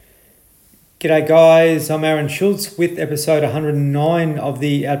G'day guys, I'm Aaron Schultz with episode 109 of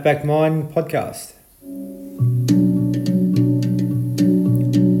the Outback Mind Podcast.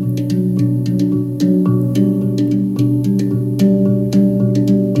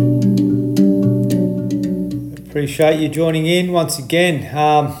 Appreciate you joining in once again.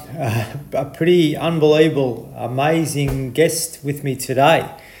 A pretty unbelievable, amazing guest with me today.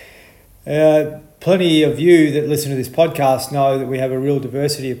 Plenty of you that listen to this podcast know that we have a real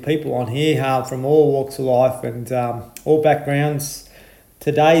diversity of people on here from all walks of life and all backgrounds.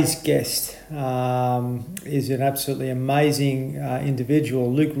 Today's guest is an absolutely amazing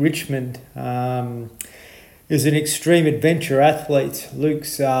individual. Luke Richmond is an extreme adventure athlete.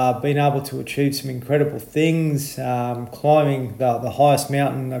 Luke's been able to achieve some incredible things, climbing the highest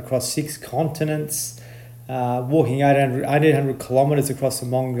mountain across 6 continents, walking 800 kilometres across the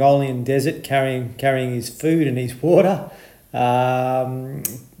Mongolian desert, carrying his food and his water.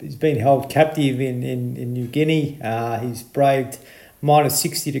 He's been held captive in New Guinea. He's braved minus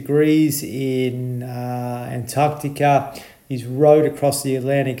 60 degrees in Antarctica. He's rowed across the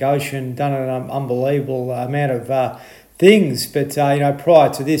Atlantic Ocean, done an unbelievable amount of things. But prior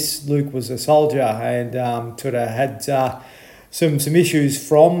to this, Luke was a soldier and had some issues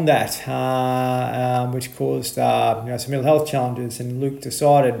from that, which caused some mental health challenges. And Luke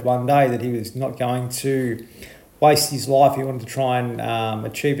decided one day that he was not going to waste his life. He wanted to try and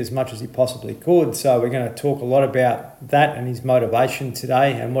achieve as much as he possibly could. So we're going to talk a lot about that and his motivation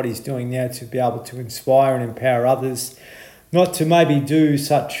today and what he's doing now to be able to inspire and empower others, not to maybe do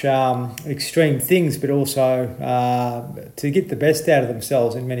such extreme things, but also to get the best out of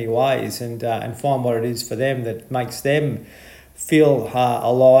themselves in many ways and find what it is for them that makes them feel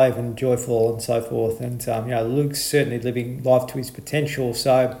alive and joyful and so forth. And Luke's certainly living life to his potential.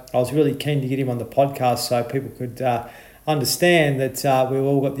 So I was really keen to get him on the podcast so people could understand that we've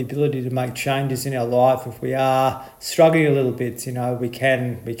all got the ability to make changes in our life. If we are struggling a little bit, we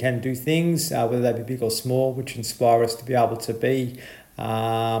can do things, whether they be big or small, which inspire us to be able to be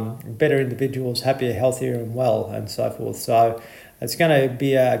better individuals, happier, healthier and well and so forth. So it's going to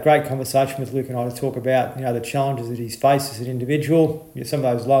be a great conversation with Luke and I to talk about the challenges that he's faced as an individual, some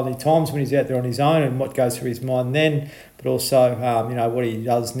of those lonely times when he's out there on his own and what goes through his mind then, but also what he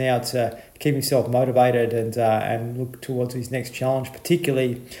does now to keep himself motivated and look towards his next challenge,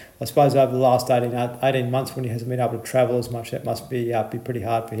 particularly I suppose over the last 18 months when he hasn't been able to travel as much. That must be pretty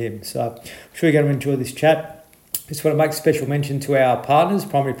hard for him. So I'm sure you're going to enjoy this chat. Just want to make special mention to our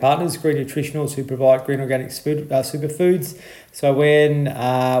primary partners, Green Nutritionals, who provide green organic superfoods. So when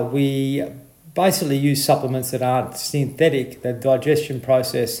we basically use supplements that aren't synthetic, the digestion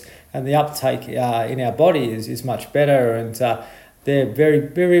process and the uptake in our body is much better, and they're very,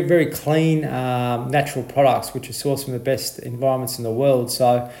 very, very clean, natural products which are sourced from the best environments in the world.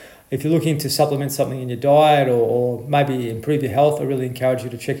 So if you're looking to supplement something in your diet or maybe improve your health, I really encourage you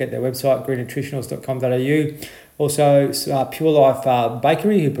to check out their website, greennutritionals.com.au. Also, Pure Life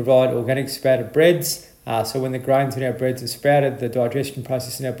Bakery, who provide organic sprouted breads. So when the grains in our breads are sprouted, the digestion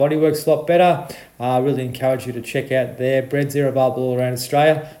process in our body works a lot better. I really encourage you to check out their breads. They're available all around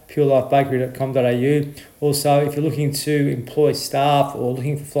Australia, purelifebakery.com.au. Also, if you're looking to employ staff or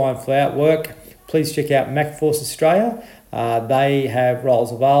looking for fly-in fly-out work, please check out MacForce Australia. They have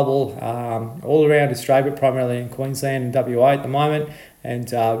roles available all around Australia, but primarily in Queensland and WA at the moment,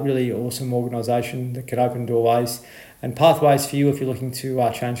 and really awesome organisation that can open doorways and pathways for you if you're looking to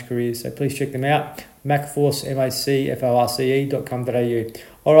change careers. So please check them out, MacForce, MacForce.com.au.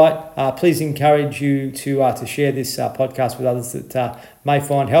 All right, please encourage you to share this podcast with others that may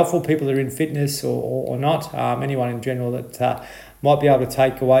find helpful, people that are in fitness or not, anyone in general that might be able to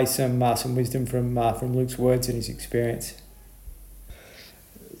take away some wisdom from Luke's words and his experience.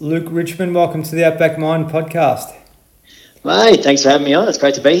 Luke Richmond, welcome to the Outback Mind Podcast. Mate, thanks for having me on. It's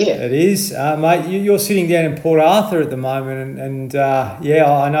great to be here. It is. Mate, you're sitting down in Port Arthur at the moment and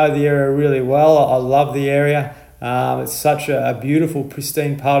I know the area really well. I love the area. It's such a beautiful,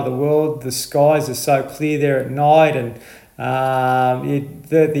 pristine part of the world. The skies are so clear there at night and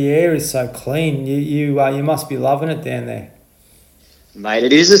the air is so clean. You must be loving it down there. Mate,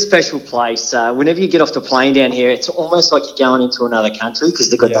 it is a special place. Whenever you get off the plane down here, it's almost like you're going into another country because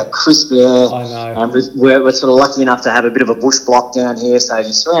they've got that crisp air. I know. And we're sort of lucky enough to have a bit of a bush block down here. So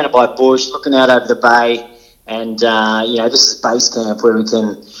you're surrounded by bush, looking out over the bay. And, this is base camp where we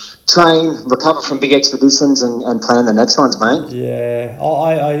can train, recover from big expeditions and plan the next ones, mate. Yeah.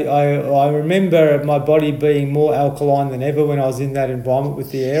 I remember my body being more alkaline than ever when I was in that environment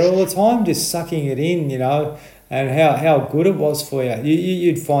with the air all the time, just sucking it in, and how good it was for you.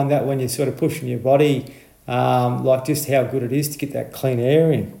 You'd find that when you're sort of pushing your body, like just how good it is to get that clean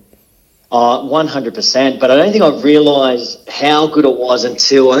air in. 100%. But I don't think I realised how good it was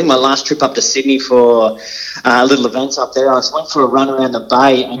until I think my last trip up to Sydney for little events up there. I just went for a run around the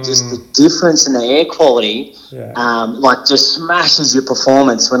bay, and just the difference in the air quality, just smashes your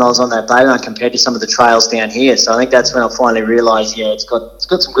performance when I was on that bay run compared to some of the trails down here. So I think that's when I finally realised, it's got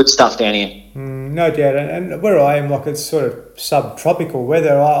some good stuff down here. No doubt, and where I am, like, it's sort of subtropical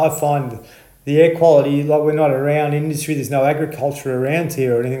weather. I find the air quality, like, we're not around industry, there's no agriculture around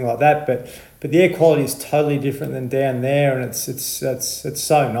here or anything like that, but the air quality is totally different than down there, and it's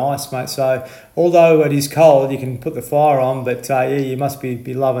so nice, mate. So although it is cold, you can put the fire on, but you must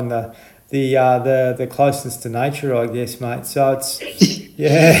be loving the closeness to nature, I guess, mate. So it's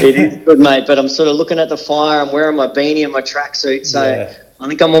it is good, mate. But I'm sort of looking at the fire. I'm wearing my beanie and my tracksuit, so I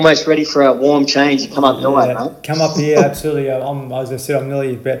think I'm almost ready for a warm change to come up your way, mate. Come up here, absolutely. As I said, I'm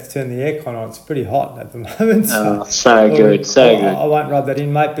nearly about to turn the aircon on. It's pretty hot at the moment. So good. I won't rub that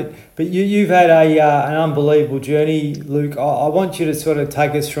in, mate. But you've had an unbelievable journey, Luke. I want you to sort of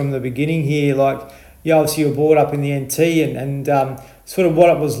take us from the beginning here. Like, obviously you were brought up in the NT, and sort of what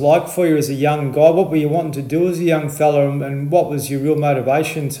it was like for you as a young guy. What were you wanting to do as a young fella, and what was your real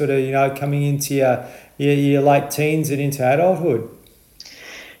motivation, sort of, coming into your late teens and into adulthood?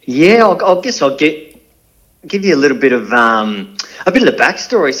 Yeah, I guess I'll give you a little bit of the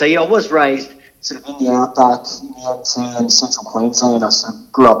backstory. So I was raised sort of in the Outback, in the NT, in central Queensland. I sort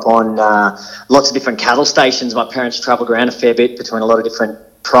of grew up on lots of different cattle stations. My parents travelled around a fair bit between a lot of different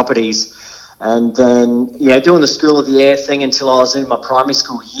properties, and then doing the School of the Air thing until I was in my primary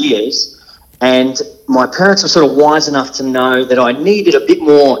school years. And my parents were sort of wise enough to know that I needed a bit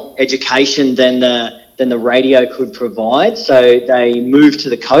more education than the radio could provide. So they moved to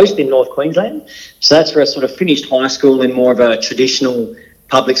the coast in North Queensland. So that's where I sort of finished high school in more of a traditional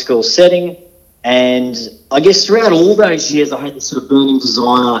public school setting. And I guess throughout all those years, I had this sort of burning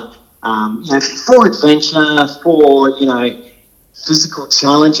desire, for adventure, for, physical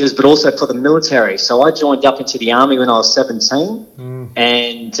challenges, but also for the military. So I joined up into the Army when I was 17,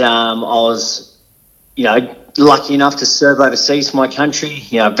 and I was, lucky enough to serve overseas for my country,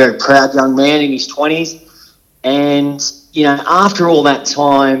 a very proud young man in his 20s. And, after all that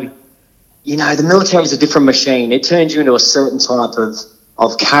time, the military is a different machine. It turns you into a certain type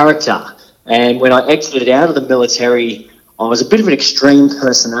of character. And when I exited out of the military, I was a bit of an extreme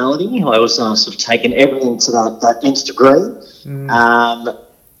personality. I was sort of taking everything to that nth degree,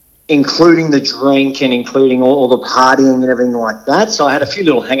 including the drink and including all the partying and everything like that. So I had a few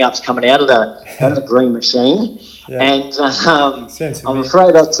little hang-ups coming out of the green machine. Yeah. And I'm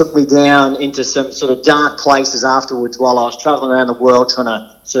afraid that took me down into some sort of dark places afterwards while I was travelling around the world trying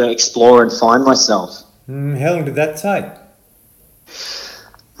to sort of explore and find myself. How long did that take?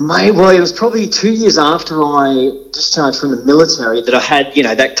 Mate, well, it was probably 2 years after I discharged from the military that I had,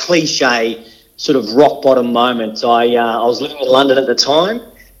 that cliche sort of rock bottom moment. I was living in London at the time.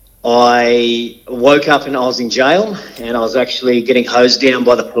 I woke up and I was in jail, and I was actually getting hosed down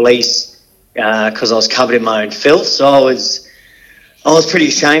by the police because I was covered in my own filth. So I was pretty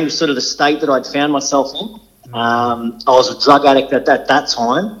ashamed of sort of the state that I'd found myself in. I was a drug addict at that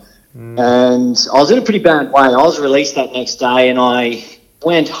time, and I was in a pretty bad way. I was released that next day, and I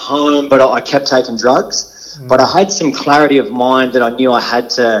went home, but I kept taking drugs. But I had some clarity of mind that I knew I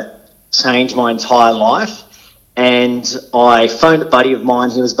had to change my entire life. And I phoned a buddy of mine.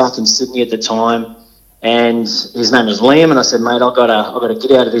 He was back in Sydney at the time, and his name was Liam. And I said, mate, I've got to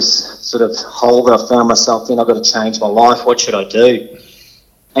get out of this sort of hole that I found myself in. I've got to change my life. What should I do?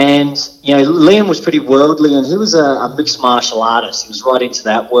 And, Liam was pretty worldly, and he was a mixed martial artist. He was right into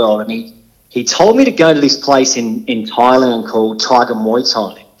that world. And he told me to go to this place in Thailand called Tiger Muay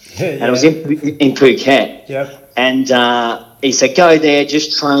Thai. And it was in Phuket. Yep. And he said, go there,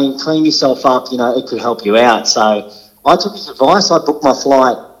 just train, clean yourself up, it could help you out. So I took his advice. I booked my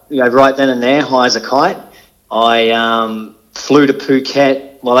flight, right then and there, high as a kite. I flew to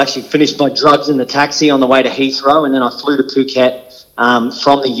Phuket. Well, I actually finished my drugs in the taxi on the way to Heathrow, and then I flew to Phuket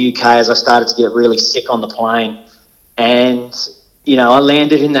from the UK as I started to get really sick on the plane. And I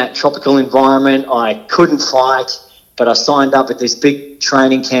landed in that tropical environment. I couldn't fight, but I signed up at this big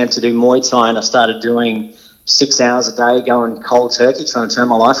training camp to do Muay Thai, and I started doing 6 hours a day, going cold turkey, trying to turn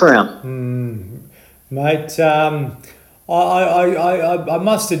my life around. Mate, I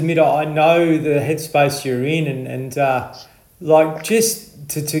must admit I know the headspace you're in, and just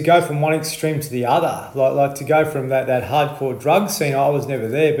to go from one extreme to the other, like to go from that hardcore drug scene. I was never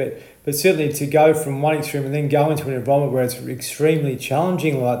there, but certainly to go from one extreme and then go into an environment where it's extremely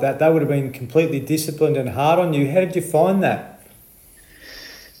challenging like that would have been completely disciplined and hard on you. How did you find that?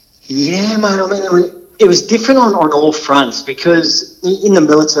 Yeah, mate, I mean, it was different on all fronts, because in the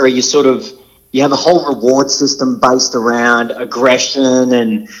military you have a whole reward system based around aggression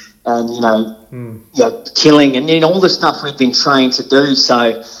and killing and all the stuff we've been trained to do.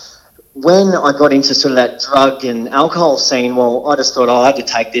 So when I got into sort of that drug and alcohol scene, well, I just thought I had to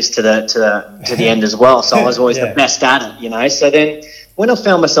take this to the end as well. So I was always the best at it, So then when I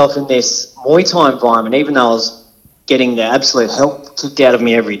found myself in this Muay Thai environment, even though I was getting the absolute hell kicked out of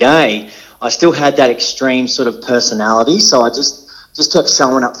me every day, I still had that extreme sort of personality. So I just kept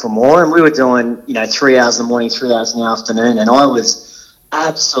showing up for more, and we were doing 3 hours in the morning, 3 hours in the afternoon, and I was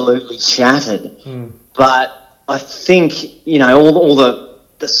absolutely shattered. But I think all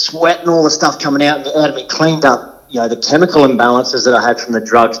the sweat and all the stuff coming out of me cleaned up the chemical imbalances that I had from the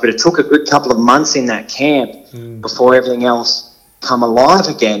drugs, but it took a good couple of months in that camp before everything else come alive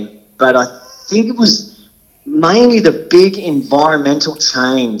again. But I think it was mainly the big environmental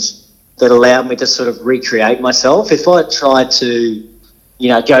change that allowed me to sort of recreate myself. If I tried to,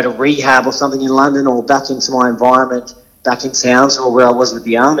 go to rehab or something in London or back into my environment, back in Townsville where I was with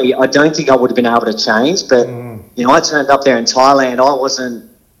the army, I don't think I would have been able to change. But, I turned up there in Thailand. I wasn't,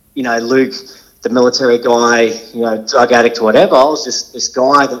 Luke, the military guy, drug addict or whatever. I was just this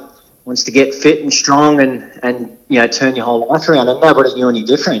guy that wants to get fit and strong and turn your whole life around, and nobody knew any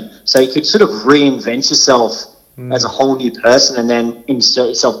different. So you could sort of reinvent yourself as a whole new person and then insert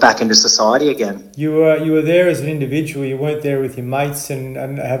yourself back into society again. You were there as an individual. You weren't there with your mates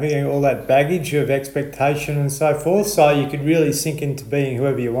and having all that baggage of expectation and so forth, so you could really sink into being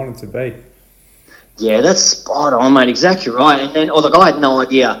whoever you wanted to be. Yeah, that's spot on, mate. Exactly right. And then, I had no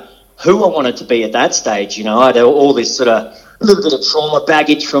idea who I wanted to be at that stage. I had all this sort of a little bit of trauma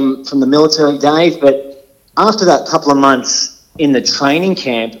baggage from the military days, but after that couple of months in the training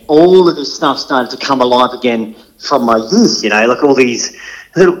camp, all of this stuff started to come alive again from my youth, like all these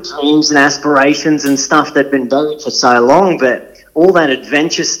little dreams and aspirations and stuff that had been buried for so long. But all that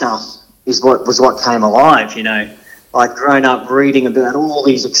adventure stuff is what came alive, I'd grown up reading about all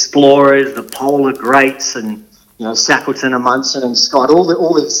these explorers, the polar greats, and Shackleton and Munson and Scott,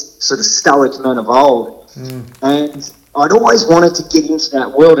 all these sort of stoic men of old. And I'd always wanted to get into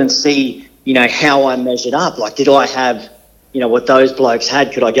that world and see, how I measured up. Like, did I have, what those blokes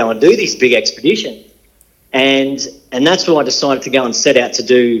had? Could I go and do this big expedition? And that's what I decided to go and set out to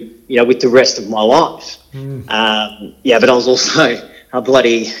do, with the rest of my life. But I was also a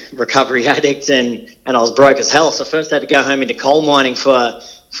bloody recovery addict and I was broke as hell. So first I had to go home into coal mining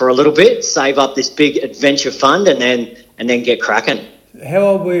for a little bit, save up this big adventure fund and then get cracking. How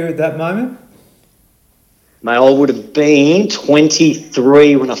old were you at that moment? Mate, I would have been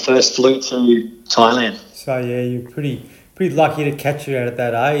 23 when I first flew to Thailand. So yeah, you're pretty lucky to catch it at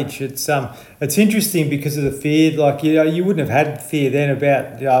that age. It's interesting because of the fear. Like, you wouldn't have had fear then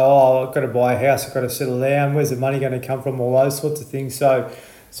about, I've got to buy a house, I've got to settle down, where's the money going to come from, all those sorts of things. So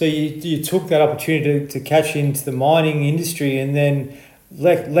you took that opportunity to catch into the mining industry and then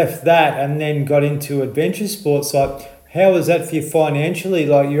left that and then got into adventure sports. Like, how was that for you financially?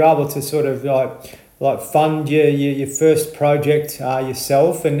 Like, you're able to sort of like fund your first project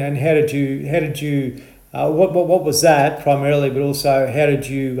yourself, and how did you what was that primarily, but also how did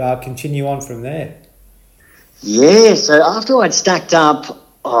you continue on from there? Yeah, so after I'd stacked up,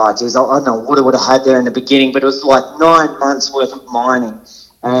 I don't know what I would have had there in the beginning, but it was like 9 months worth of mining.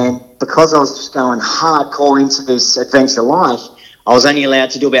 And because I was just going hardcore into this adventure life, I was only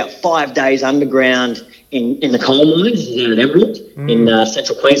allowed to do about 5 days underground in the coal mines in Emerald, in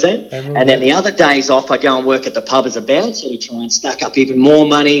central Queensland. And then the other days off, I'd go and work at the pub as a bouncer to try and stack up even more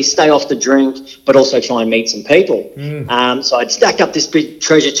money, stay off the drink, but also try and meet some people. So I'd stacked up this big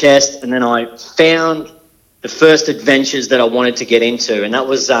treasure chest, and then I found the first adventures that I wanted to get into, and that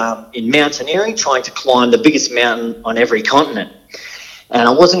was in mountaineering, trying to climb the biggest mountain on every continent. And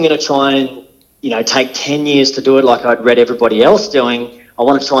I wasn't going to try and, take 10 years to do it like I'd read everybody else doing. I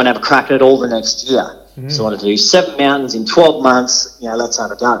wanted to try and have a crack at it all the next year. So I wanted to do 7 mountains in 12 months, let's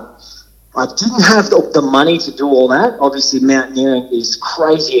have a go. I didn't have the money to do all that. Obviously, mountaineering is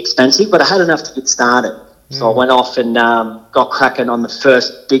crazy expensive, but I had enough to get started. So I went off and got cracking on the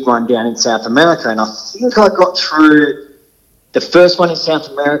first big one down in South America. And I think I got through the first one in South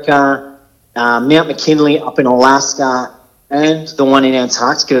America, Mount McKinley up in Alaska, and the one in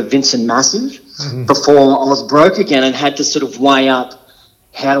Antarctica, Vincent Massive, before I was broke again and had to sort of weigh up,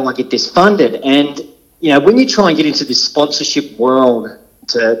 how do I get this funded? And, when you try and get into this sponsorship world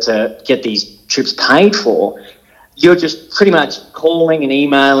to get these trips paid for, you're just pretty much calling and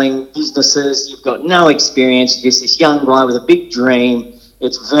emailing businesses. You've got no experience. You're just this young guy with a big dream.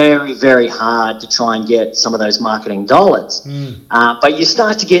 It's very, very hard to try and get some of those marketing dollars. But you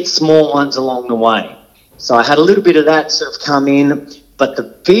start to get small ones along the way. So I had a little bit of that sort of come in. But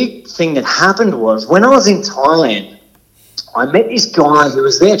the big thing that happened was when I was in Thailand, I met this guy who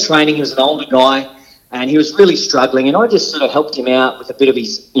was there training. He was an older guy and he was really struggling. And I just sort of helped him out with a bit of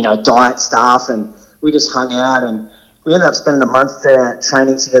his, diet stuff. And we just hung out and we ended up spending a month there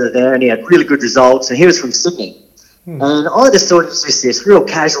training together there. And he had really good results. And he was from Sydney. And I just thought he was just this real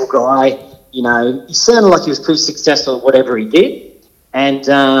casual guy. He sounded like he was pretty successful at whatever he did. And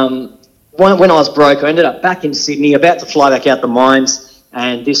when I was broke, I ended up back in Sydney, about to fly back out the mines.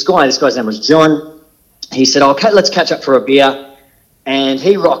 And this guy's name was John. He said, okay, let's catch up for a beer. And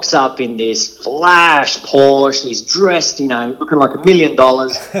he rocks up in this flash Porsche. He's dressed, looking like $1 million.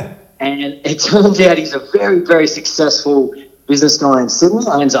 And it turns out he's a very, very successful business guy in Sydney.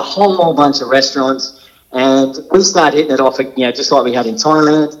 Owns a whole bunch of restaurants. And we started hitting it off, just like we had in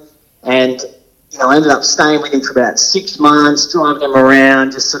Thailand. And, I ended up staying with him for about 6 months, driving him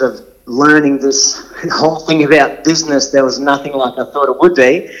around, just sort of learning this whole thing about business. There was nothing like I thought it would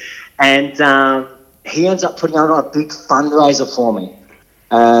be. And he ends up putting on a big fundraiser for me.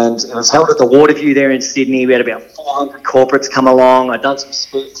 And it was held at the Waterview there in Sydney. We had about 400 corporates come along. I'd done some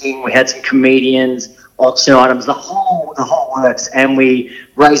speaking. We had some comedians, auction items, the whole works. And we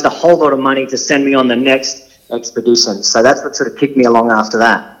raised a whole lot of money to send me on the next expedition. So that's what sort of kicked me along after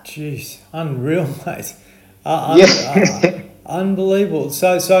that. Jeez, unreal, mate. Unbelievable.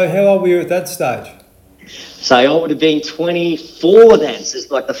 So how old were you at that stage? So I would have been 24 then, so it's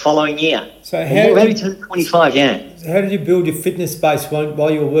like the following year. So maybe 25, yeah. How did you build your fitness base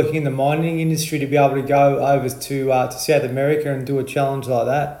while you were working in the mining industry to be able to go over to South America and do a challenge like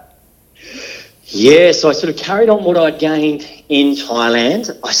that? Yeah, so I sort of carried on what I'd gained in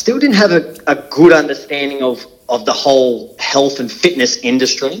Thailand. I still didn't have a good understanding of the whole health and fitness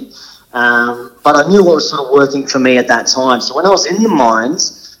industry. But I knew what was sort of working for me at that time. So when I was in the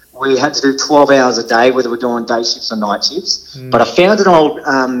mines, we had to do 12 hours a day, whether we're doing day shifts or night shifts. But I found an old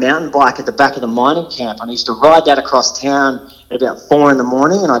mountain bike at the back of the mining camp. I used to ride that across town at about 4 a.m,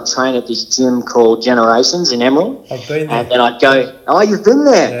 and I'd train at this gym called Generations in Emerald. I've been there. And then I'd go, oh, you've been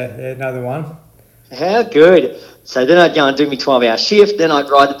there? Yeah, another one. How good. So then I'd go and do my 12-hour shift. Then I'd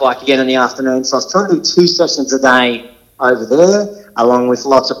ride the bike again in the afternoon. So I was trying to do 2 sessions a day over there, along with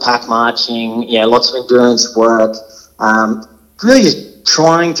lots of pack marching, lots of endurance work. Really just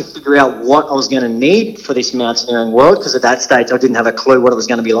trying to figure out what I was going to need for this mountaineering world, because at that stage I didn't have a clue what it was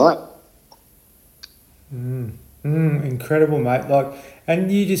going to be like. Incredible, mate.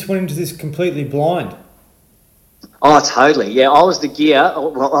 And you just went into this completely blind. Oh, totally. Yeah, I was the gear.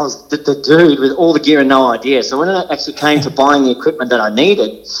 Well, I was the dude with all the gear and no idea. So when it actually came to buying the equipment that I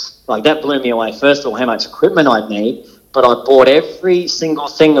needed, that blew me away. First of all, how much equipment I'd need. But I bought every single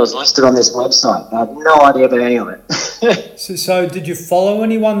thing that was listed on this website. I had no idea about any of it. So did you follow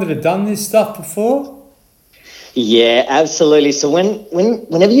anyone that had done this stuff before? Yeah, absolutely. So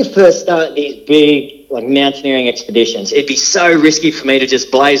whenever you first start these big mountaineering expeditions, it'd be so risky for me to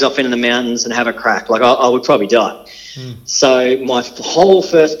just blaze off into the mountains and have a crack. I would probably die. So my whole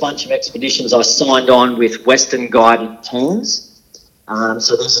first bunch of expeditions, I signed on with Western guided teams.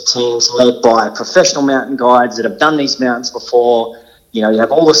 So these are teams led by professional mountain guides that have done these mountains before. You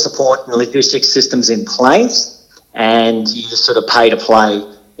have all the support and logistics systems in place, and you just sort of pay to play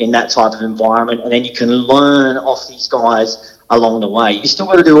in that type of environment, and then you can learn off these guys along the way. You still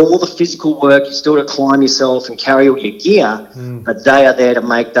got to do all the physical work, you still got to climb yourself and carry all your gear, but they are there to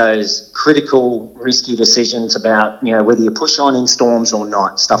make those critical, risky decisions about, whether you push on in storms or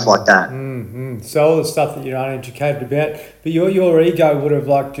not, stuff like that. So all the stuff that you're uneducated about, but your ego would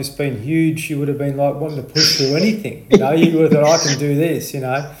have just been huge. You would have been wanting to push through anything, you would have thought, I can do this,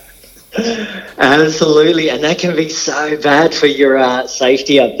 Absolutely, and that can be so bad for your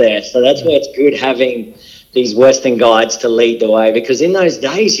safety up there. So that's why it's good having these Western guides to lead the way, because in those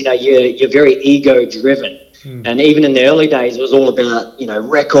days, you're very ego driven. And even in the early days, it was all about,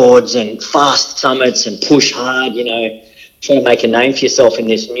 records and fast summits and push hard, trying to make a name for yourself in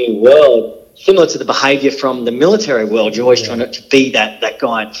this new world. Similar to the behaviour from the military world, you're always trying to be that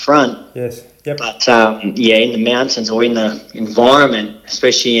guy in front. Yes. Yep. But in the mountains or in the environment,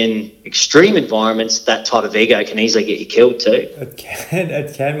 especially in extreme environments, that type of ego can easily get you killed too. It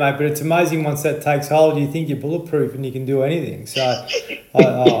can, mate. But it's amazing once that takes hold, you think you're bulletproof and you can do anything. So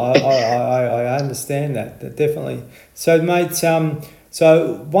I understand that definitely. So, mate,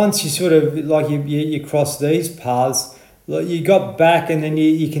 so once you sort of you cross these paths, you got back and then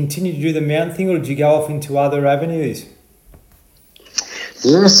you continued to do the mountain thing, or did you go off into other avenues?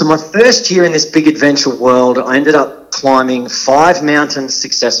 Yeah, so my first year in this big adventure world, I ended up climbing 5 mountains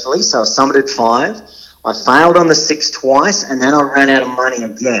successfully. So I summited 5. I failed on the 6th twice, and then I ran out of money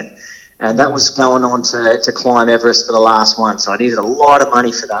again. And that was going on to climb Everest for the last one. So I needed a lot of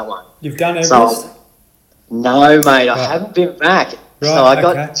money for that one. You've done Everest? So, no, mate, I haven't been back. Right, so I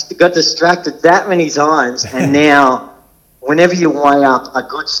got distracted that many times. And now, whenever you weigh up a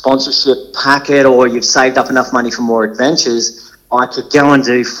good sponsorship packet or you've saved up enough money for more adventures, I could go and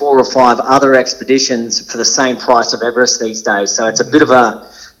do 4 or 5 other expeditions for the same price of Everest these days. So it's a bit of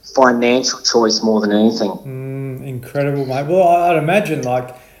a financial choice more than anything. Incredible, mate. Well, I'd imagine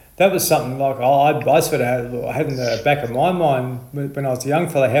that was something I sort of had in the back of my mind when I was a young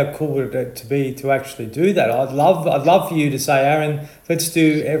fella. How cool would it to be to actually do that? I'd love for you to say, Aaron, let's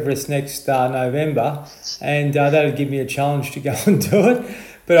do Everest next November, and that'd give me a challenge to go and do it.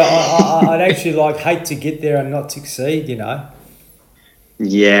 But I'd actually hate to get there and not succeed, you know.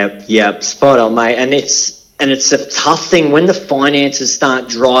 Yeah, spot on, mate. And it's a tough thing when the finances start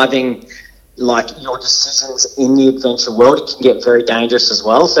driving your decisions in the adventure world. It can get very dangerous as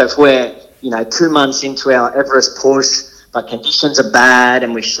well. So if we're 2 months into our Everest push, but conditions are bad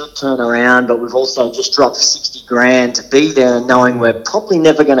and we should turn around, but we've also just dropped 60 grand to be there, knowing we're probably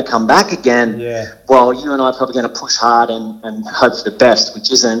never going to come back again. Yeah. Well, you and I are probably going to push hard and hope for the best,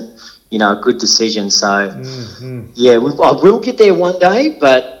 which isn't a good decision. So I will get there one day,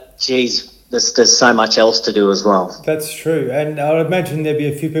 but geez, there's so much else to do as well. That's true. And I would imagine there'd be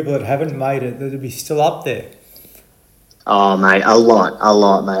a few people that haven't made it that'd be still up there. Oh, mate, a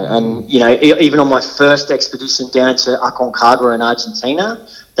lot, mate. And, even on my first expedition down to Aconcagua in Argentina,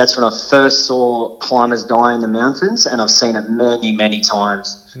 that's when I first saw climbers die in the mountains, and I've seen it many, many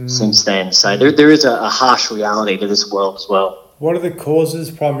times since then. So there is a harsh reality to this world as well. What are the causes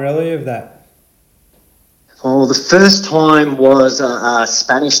primarily of that? Well, the first time was a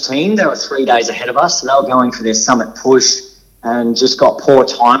Spanish team. They were 3 days ahead of us, so they were going for their summit push and just got poor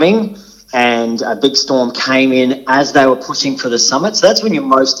timing, and a big storm came in as they were pushing for the summit. So that's when you're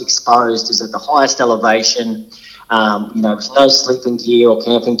most exposed, is at the highest elevation, with no sleeping gear or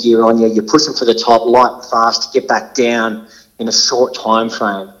camping gear on you. You're pushing for the top light and fast to get back down in a short time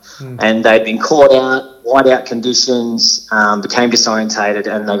frame. And they'd been caught out, whiteout conditions, became disorientated,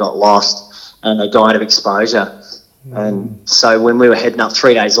 and they got lost. And they died of exposure. And so when we were heading up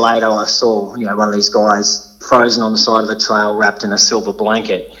 3 days later, I saw, one of these guys frozen on the side of the trail, wrapped in a silver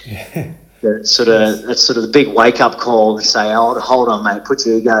blanket. Yeah. That's sort of the big wake-up call to say, oh, hold on, mate, put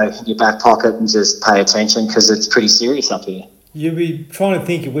your ego in your back pocket and just pay attention, because it's pretty serious up here. You'll be trying to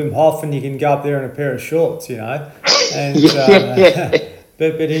think of Wim Hof and you can go up there in a pair of shorts, And,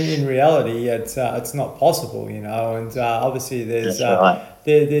 But in reality, it's not possible, and obviously there's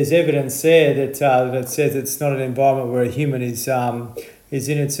there's evidence there that says it's not an environment where a human is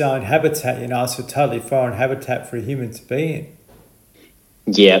in its own habitat, It's a totally foreign habitat for a human to be in.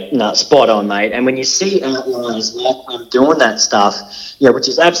 Yeah, no, spot on, mate. And when you see outliers like them doing that stuff, which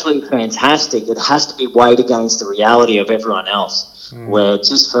is absolutely fantastic, it has to be weighed against the reality of everyone else. Where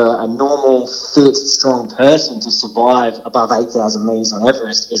just for a normal, fit, strong person to survive above 8,000 metres on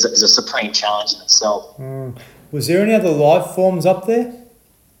Everest is a supreme challenge in itself. Was there any other life forms up there?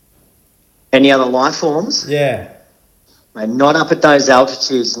 Any other life forms? Yeah. Mate, not up at those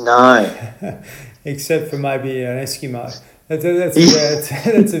altitudes, no. Except for maybe an Eskimo. That's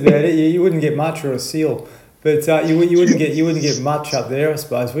about it. You wouldn't get much, or a seal, but you wouldn't get much up there, I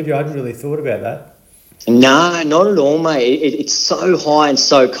suppose, would you? I hadn't really thought about that. No, not at all, mate. It's so high and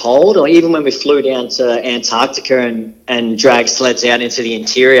so cold. Like, even when we flew down to Antarctica and dragged sleds out into the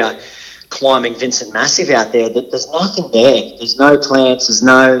interior, climbing Vincent Massif out there, there's nothing there. There's no plants, there's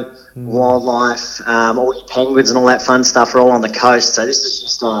no wildlife. All your penguins and all that fun stuff are all on the coast. So this is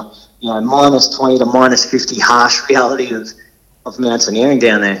just a minus 20 to minus 50 harsh reality of mountaineering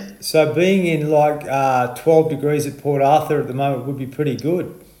down there. So being in 12 degrees at Port Arthur at the moment would be pretty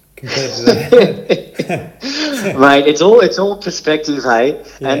good compared to that. Mate, it's all perspective, hey?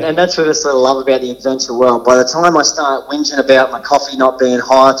 Yeah. And that's what I sort of love about the adventure world. By the time I start whinging about my coffee not being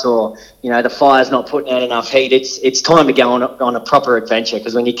hot, or the fire's not putting out enough heat, it's time to go on a proper adventure,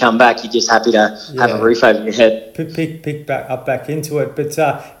 because when you come back, you're just happy to have a roof over your head. Pick back into it. But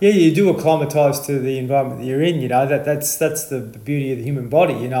you do acclimatise to the environment that you're in. That's the beauty of the human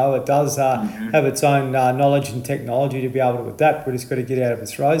body. It does have its own knowledge and technology to be able to adapt, but it's got to get out of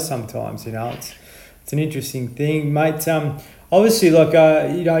its rows sometimes. It's an interesting thing, mate. Obviously,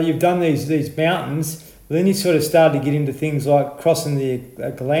 you've done these mountains. Then you sort of started to get into things like crossing the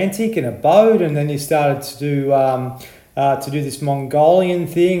Atlantic in a boat, and then you started to do this Mongolian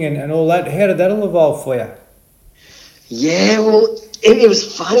thing and all that. How did that all evolve for you? Yeah, well, it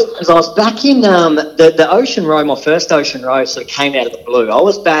was funny because I was back in the ocean row. My first ocean row sort of came out of the blue. I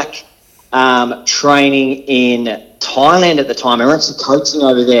was back training in Thailand at the time. I was actually coaching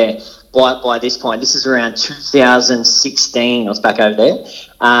over there by this point. This is around 2016. I was back over there,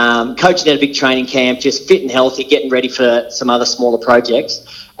 coaching at a big training camp, just fit and healthy, getting ready for some other smaller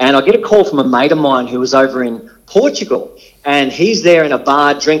projects. And I get a call from a mate of mine who was over in Portugal, and he's there in a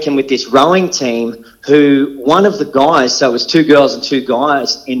bar drinking with this rowing team who one of the guys, so it was 2 girls and 2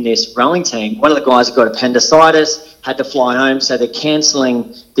 guys in this rowing team, one of the guys got appendicitis, had to fly home, so they're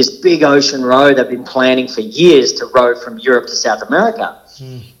cancelling this big ocean row they've been planning for years to row from Europe to South America.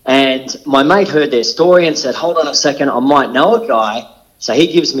 And my mate heard their story and said, hold on a second, I might know a guy. So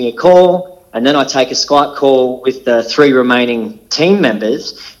he gives me a call, and then I take a Skype call with the 3 remaining team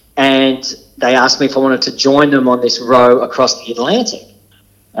members, and they asked me if I wanted to join them on this row across the Atlantic.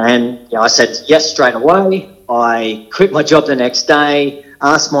 And I said yes straight away. I quit my job the next day,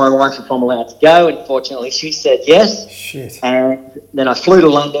 asked my wife if I'm allowed to go, and fortunately she said yes. Shit. And then I flew to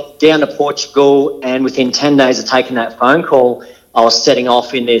London, down to Portugal, and within 10 days of taking that phone call, I was setting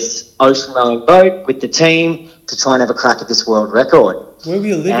off in this ocean rowing boat with the team to try and have a crack at this world record. Where were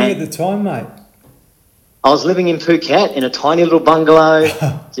you living at the time, mate? I was living in Phuket in a tiny little bungalow,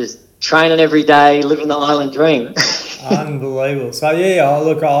 just training every day, living the island dream. Unbelievable. So, yeah,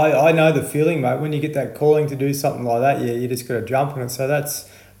 look, I know the feeling, mate. When you get that calling to do something like that, you just got to jump on it. So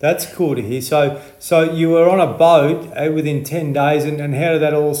that's cool to hear. So you were on a boat within 10 days, and how did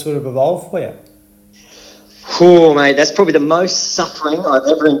that all sort of evolve for you? Oh, mate, that's probably the most suffering I've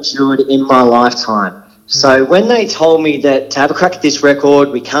ever endured in my lifetime. So when they told me that to have a crack at this record,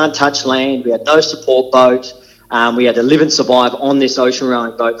 we can't touch land, we had no support boat, we had to live and survive on this ocean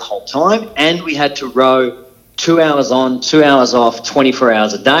rowing boat the whole time, and we had to row 2 hours on, 2 hours off, 24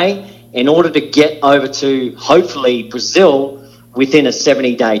 hours a day in order to get over to, hopefully, Brazil within a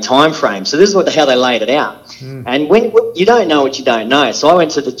 70-day time frame. So this is how they laid it out. And when you don't know what you don't know. So I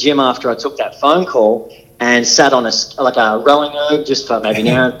went to the gym after I took that phone call and sat on a rowing erg just for maybe an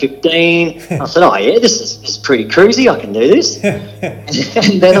hour and 15. I said, oh, yeah, this is pretty cruisy. I can do this.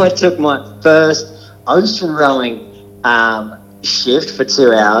 And then I took my first ocean rowing shift for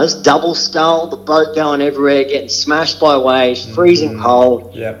 2 hours, double scull, the boat going everywhere, getting smashed by waves, freezing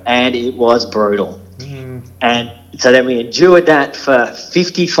cold, and it was brutal. And so then we endured that for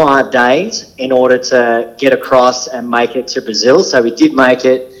 55 days in order to get across and make it to Brazil. So we did make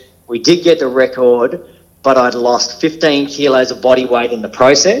it. We did get the record, but I'd lost 15 kilos of body weight in the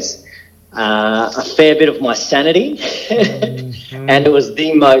process, a fair bit of my sanity, and it was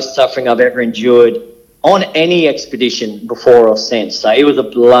the most suffering I've ever endured on any expedition before or since. So it was a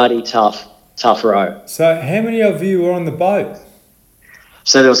bloody tough row. So how many of you were on the boat?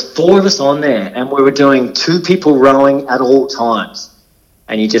 So there was 4 of us on there, and we were doing 2 people rowing at all times,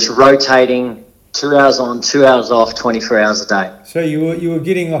 and you're just rotating 2 hours on, 2 hours off, 24 hours a day. So you were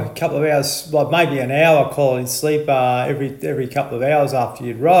getting like a couple of hours, like maybe an hour quality sleep every couple of hours after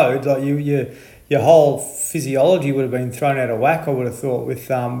you'd rowed. Like your whole physiology would have been thrown out of whack, I would have thought, with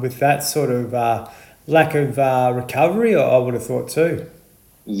that sort of lack of recovery, I would have thought too.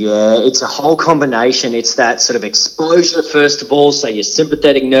 Yeah, it's a whole combination. It's that sort of exposure, first of all, so your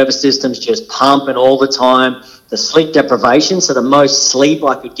sympathetic nervous system's just pumping all the time. The sleep deprivation, so the most sleep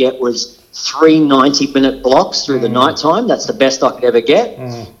I could get was 3 90-minute blocks through the night time. That's the best I could ever get.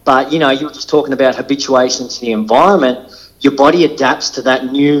 But, you were just talking about habituation to the environment. Your body adapts to that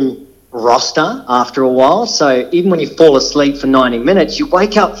new roster after a while. So even when you fall asleep for 90 minutes, you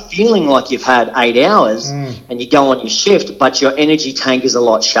wake up feeling like you've had 8 hours and you go on your shift, but your energy tank is a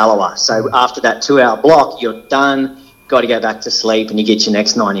lot shallower. So after that 2 hour block, you're done, got to go back to sleep, and you get your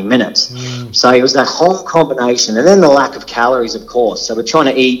next 90 minutes. So it was that whole combination. And then the lack of calories, of course. So we're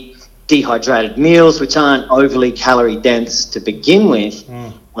trying to eat dehydrated meals, which aren't overly calorie dense to begin with.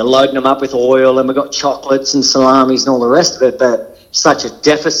 We're loading them up with oil, and we've got chocolates and salamis and all the rest of it, but such a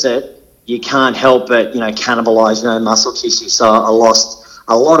deficit, you can't help but, cannibalise your own muscle tissue. So I lost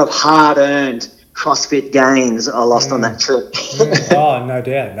a lot of hard-earned CrossFit gains I lost on that trip. Oh, no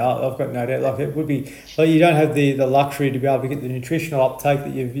doubt. No, I've got no doubt. Like it would be, like you don't have the luxury to be able to get the nutritional uptake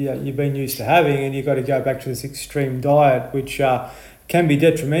that you've been used to having, and you've got to go back to this extreme diet, which can be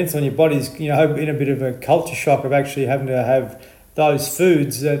detrimental on your body's, in a bit of a culture shock of actually having to have those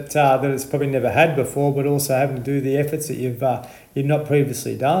foods that it's probably never had before, but also having to do the efforts that you've not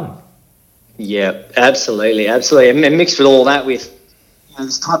previously done. Yeah, absolutely. And mixed with all that with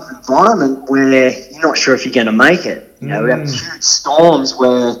this type of environment where you're not sure if you're going to make it. We have huge storms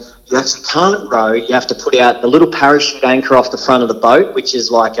where you actually can't row. You have to put out the little parachute anchor off the front of the boat, which is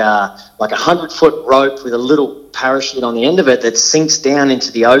like a 100-foot rope with a little parachute on the end of it that sinks down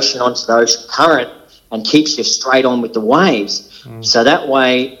into the ocean, onto the ocean current, and keeps you straight on with the waves. So that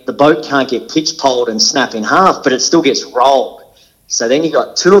way the boat can't get pitch poled and snap in half, but it still gets rolled. So then you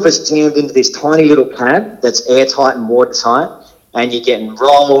got two of us jammed into this tiny little cab that's airtight and watertight, and you're getting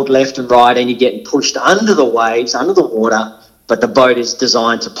rolled left and right, and you're getting pushed under the waves, under the water, but the boat is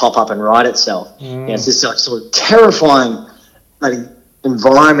designed to pop up and right itself. It's this sort of terrifying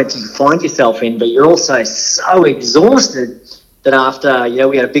environment you find yourself in, but you're also so exhausted that after,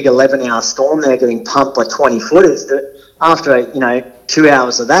 we had a big 11-hour storm there getting pumped by 20-footers, that after, 2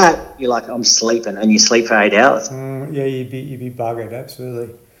 hours of that, you're like, I'm sleeping, and you sleep for 8 hours. You'd be buggered,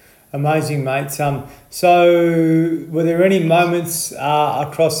 absolutely. Amazing, mate. So were there any moments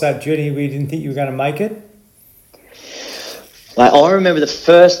across that journey where you didn't think you were going to make it? I remember the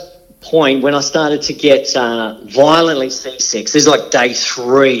first point when I started to get violently seasick. This is like day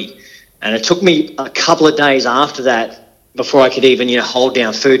 3, and it took me a couple of days after that before I could even, hold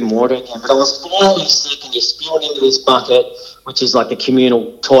down food and water again. But I was violently sick, and you're spewing into this bucket, which is like the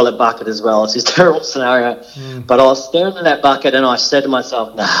communal toilet bucket as well. It's this terrible scenario. But I was staring at that bucket, and I said to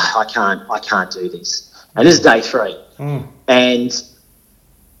myself, "No, I can't do this." And this is day 3, and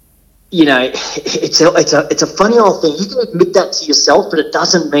it's a funny old thing. You can admit that to yourself, but it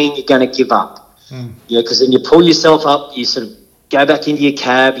doesn't mean you're going to give up. Because then you pull yourself up, you sort of go back into your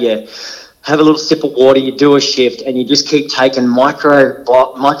cab, you have a little sip of water, you do a shift, and you just keep taking micro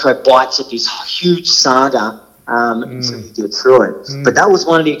bites of this huge saga until you get through it. But that was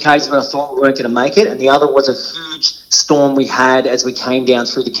one of the occasions when I thought we weren't going to make it, and the other was a huge storm we had as we came down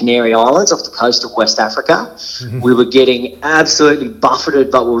through the Canary Islands off the coast of West Africa. We were getting absolutely buffeted,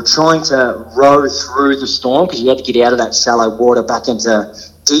 but we were trying to row through the storm because you had to get out of that shallow water back into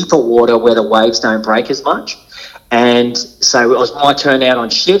deeper water where the waves don't break as much. And so it was my turn out on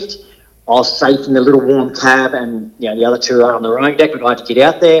shift. I was safe in the little warm cab, and the other two are on their own deck, but I had to get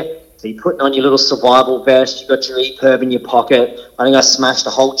out there. So you're putting on your little survival vest, you've got your EPIRB in your pocket. I think I smashed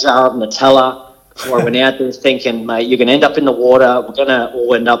a whole jar of Nutella before I went out there thinking, mate, you're going to end up in the water. We're going to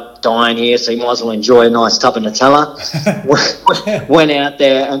all end up dying here, so you might as well enjoy a nice tub of Nutella. Went out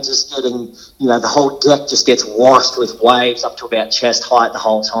there and just getting, the whole deck just gets washed with waves up to about chest height the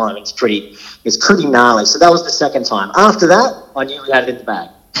whole time. It's pretty gnarly. So that was the second time. After that, I knew we had it in the bag.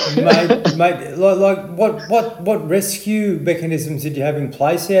 mate, what rescue mechanisms did you have in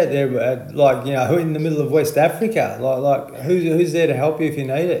place out there? In the middle of West Africa, who's there to help you if you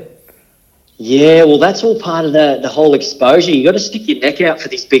need it? Yeah, well, that's all part of the whole exposure. You got to stick your neck out for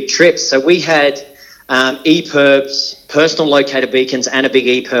these big trips. So we had EPIRBs, personal locator beacons, and a big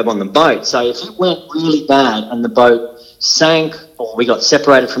EPIRB on the boat. So if it went really bad and the boat sank or we got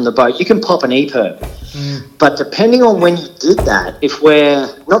separated from the boat, you can pop an EPIRB. But depending on when you did that, if we're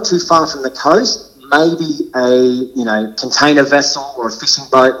not too far from the coast, maybe a container vessel or a fishing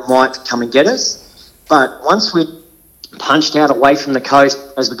boat might come and get us. But once we punched out away from the coast,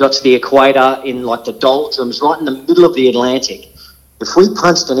 as we got to the equator in like the doldrums, right in the middle of the Atlantic, if we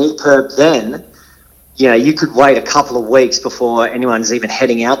punched an EPIRB then, you could wait a couple of weeks before anyone's even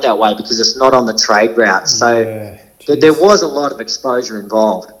heading out that way because it's not on the trade route. So there was a lot of exposure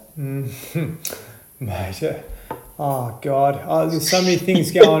involved. Mate, oh God, there's so many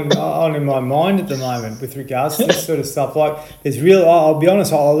things going on in my mind at the moment with regards to this sort of stuff. I'll be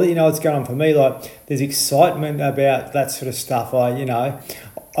honest, I'll let you know what's going on for me. There's excitement about that sort of stuff. I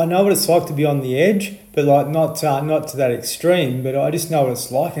know what it's like to be on the edge, but not to that extreme. But I just know what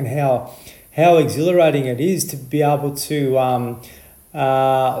it's like and how exhilarating it is to be able to.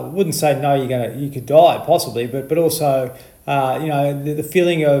 I wouldn't say no, you could die possibly, but also. The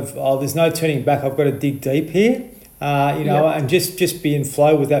feeling of, there's no turning back, I've got to dig deep here, and just be in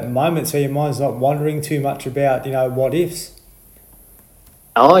flow with that moment so your mind's not wandering too much about, what ifs.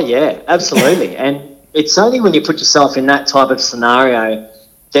 Oh, yeah, absolutely. And it's only when you put yourself in that type of scenario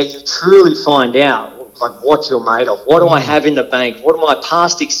that you truly find out, what you're made of. What do I have in the bank? What are my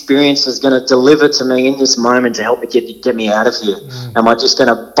past experiences going to deliver to me in this moment to help me get me out of here? Am I just going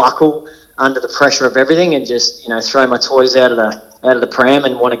to buckle under the pressure of everything and just throw my toys out of the pram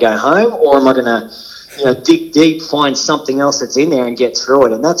and want to go home, or am I going to dig deep, find something else that's in there and get through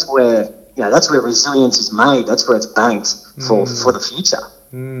it? And that's where resilience is made. That's where it's banked for the future.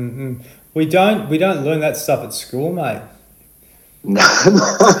 We don't learn that stuff at school, mate. No,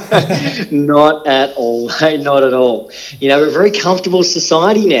 not at all. Not at all. We're a very comfortable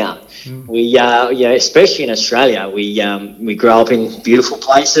society now. We, especially in Australia, we grow up in beautiful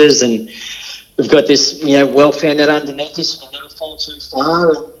places, and we've got this, well-founded underneath us. We never fall too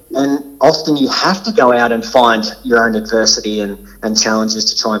far, and often you have to go out and find your own adversity and challenges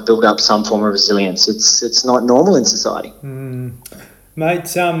to try and build up some form of resilience. It's not normal in society.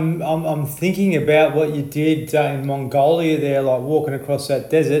 Mate, I'm thinking about what you did in Mongolia there, walking across that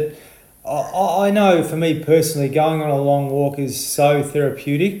desert. I know for me personally, going on a long walk is so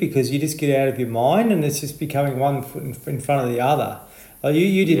therapeutic because you just get out of your mind and it's just becoming one foot in front of the other. Like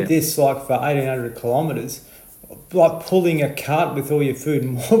you did this like for 1,800 kilometres, like pulling a cart with all your food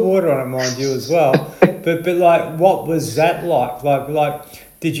and water on it, mind you, as well. But like, what was that like? Like,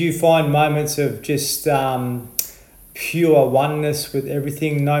 did you find moments of just pure oneness with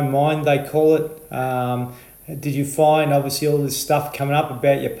everything, no mind they call it? Did you find obviously all this stuff coming up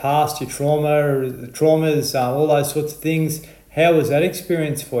about your past, your traumas, all those sorts of things? How was that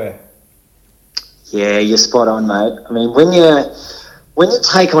experience for you? Yeah, you're spot on, mate. I mean, when you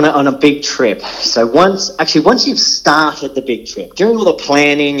take on a big trip, so once you've started the big trip, during all the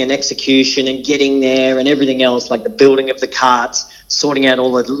planning and execution and getting there and everything else, like the building of the carts, sorting out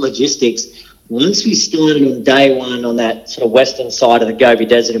all the logistics, once we started on day one on that sort of western side of the Gobi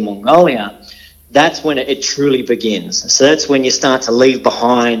Desert in Mongolia, that's when it truly begins. So that's when you start to leave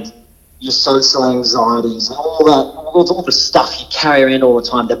behind your social anxieties and all the stuff you carry around all the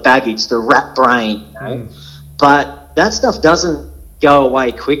time, the baggage, the rat brain, you know. But that stuff doesn't go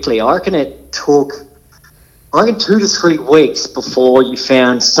away quickly. I reckon it took 2 to 3 weeks before you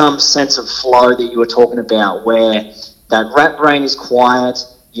found some sense of flow that you were talking about, where that rat brain is quiet.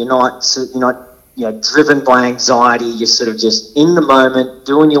 You're not driven by anxiety. You're sort of just in the moment,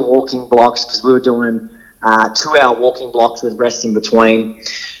 doing your walking blocks, because we were doing 2-hour walking blocks with rest in between,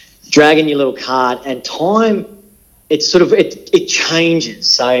 dragging your little cart, and time, it changes.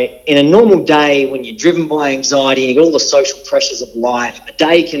 So in a normal day, when you're driven by anxiety and you get all the social pressures of life, a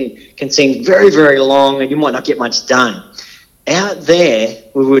day can seem very, very long and you might not get much done. Out there,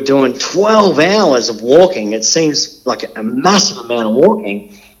 we were doing 12 hours of walking. It seems like a massive amount of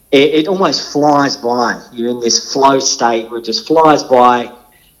walking. It almost flies by. You're in this flow state where it just flies by.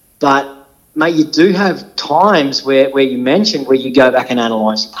 But, mate, you do have times where you mentioned where you go back and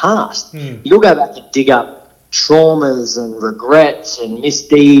analyse your past. You'll go back and dig up traumas and regrets and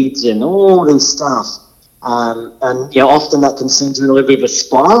misdeeds and all this stuff. And often that can send you in a little bit of a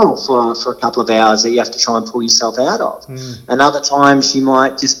spiral for a couple of hours that you have to try and pull yourself out of. And other times you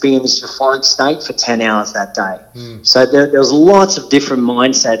might just be in this euphoric state for 10 hours that day. So there's lots of different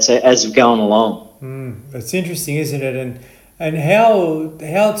mindsets as you're going along. It's interesting, isn't it? And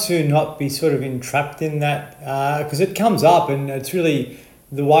how to not be sort of entrapped in that, because it comes up and it's really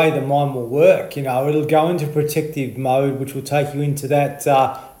the way the mind will work. It'll go into protective mode, which will take you into that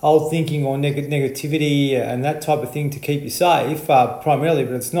old thinking or negativity and that type of thing to keep you safe, primarily,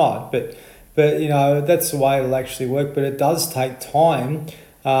 but it's not. But that's the way it'll actually work. But it does take time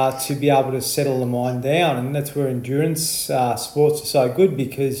to be able to settle the mind down, and that's where endurance sports are so good,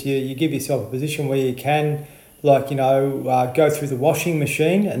 because you give yourself a position where you can, go through the washing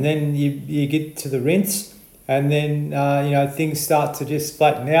machine, and then you get to the rinse. And then, things start to just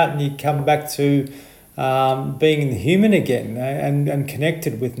flatten out and you come back to being human again and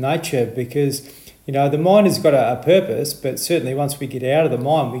connected with nature, because, the mind has got a purpose, but certainly once we get out of the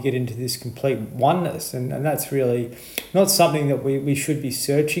mind, we get into this complete oneness. And that's really not something that we should be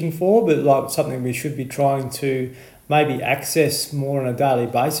searching for, but like something we should be trying to maybe access more on a daily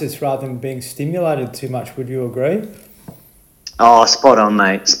basis rather than being stimulated too much. Would you agree? Oh, spot on,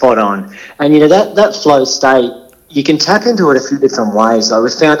 mate. Spot on. And, that flow state, you can tap into it a few different ways. Like,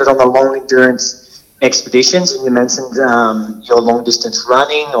 we found it on the long endurance expeditions, and you mentioned your long distance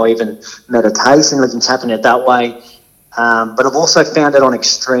running or even meditation. We can tap into it that way. But I've also found it on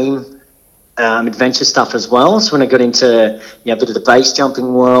extreme adventure stuff as well. So when I got into a bit of the base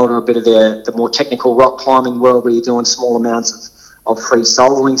jumping world, or a bit of the more technical rock climbing world where you're doing small amounts of free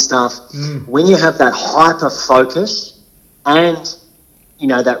soloing stuff, when you have that hyper focus and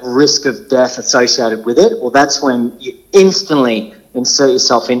that risk of death associated with it, well, that's when you instantly insert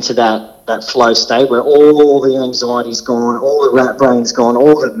yourself into that flow state where all the anxiety's gone, all the rat brain's gone.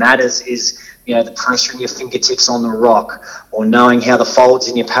 All that matters is the pressure in your fingertips on the rock, or knowing how the folds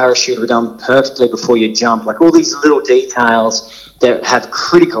in your parachute are done perfectly before you jump. Like, all these little details that have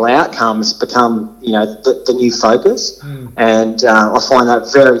critical outcomes become the new focus. And I find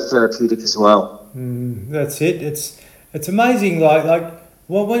that very therapeutic as well. That's it. It's amazing,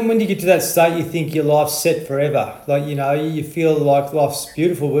 when you get to that state, you think your life's set forever. You feel like life's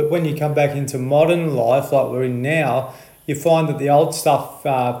beautiful, but when you come back into modern life, like we're in now, you find that the old stuff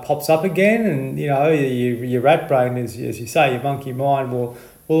pops up again, and, your rat brain, as you say, your monkey mind will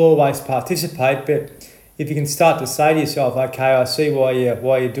always participate. But if you can start to say to yourself, okay, I see why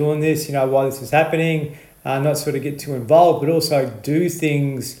you're doing this, why this is happening, not sort of get too involved, but also do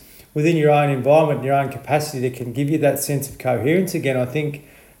things within your own environment, your own capacity, that can give you that sense of coherence again, I think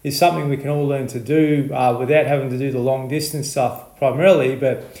is something we can all learn to do without having to do the long distance stuff primarily,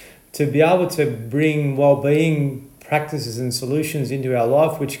 but to be able to bring well-being practices and solutions into our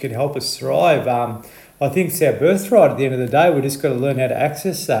life which can help us thrive. I think it's our birthright at the end of the day. We've just got to learn how to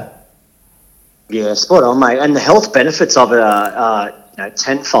access that. Yeah, spot on, mate. And the health benefits of it are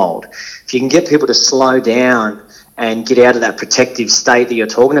tenfold. If you can get people to slow down and get out of that protective state that you're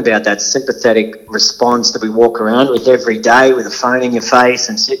talking about, that sympathetic response that we walk around with every day with a phone in your face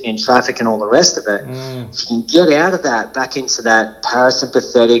and sitting in traffic and all the rest of it, if you can get out of that, back into that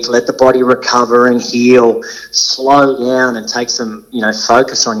parasympathetic, let the body recover and heal, slow down and take some,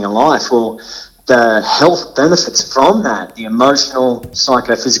 focus on your life, well, the health benefits from that, the emotional,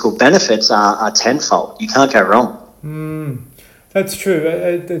 psychophysical benefits are tenfold. You can't go wrong. That's true.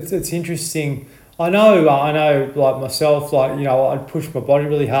 It's interesting. I know, like myself, I'd push my body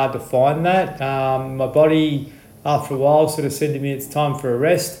really hard to find that. My body, after a while, sort of said to me, it's time for a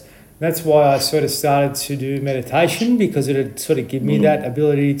rest. That's why I sort of started to do meditation, because it would sort of give me that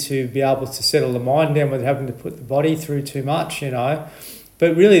ability to be able to settle the mind down without having to put the body through too much,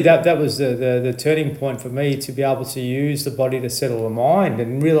 But really, that was the turning point for me, to be able to use the body to settle the mind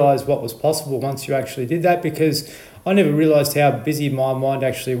and realise what was possible once you actually did that, because I never realised how busy my mind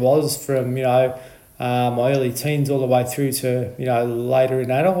actually was from, my early teens all the way through to, later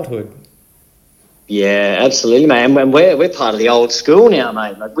in adulthood. Yeah, absolutely, mate. And we're part of the old school now,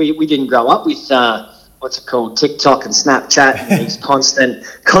 mate. Like we didn't grow up with TikTok and Snapchat and these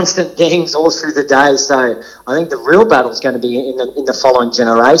constant things all through the day. So I think the real battle is going to be in the following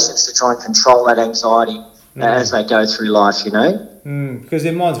generations to try and control that anxiety as they go through life, Because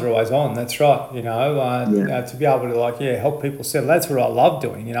their minds are always on, that's right, to be able to help people settle. That's what I love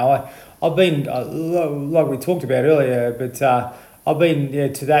doing, I've been, like we talked about earlier, but I've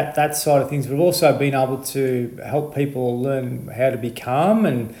been to that side of things. We've also been able to help people learn how to be calm,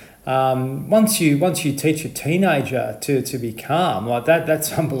 and once you teach a teenager to be calm, like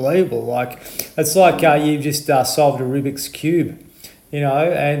that's unbelievable. Like it's like you've just solved a Rubik's Cube,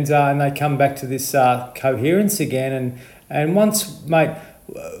 and they come back to this coherence again. And once, mate,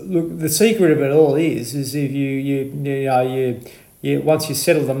 look, the secret of it all is if you once you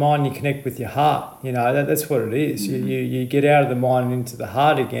settle the mind, you connect with your heart. That's what it is. You get out of the mind and into the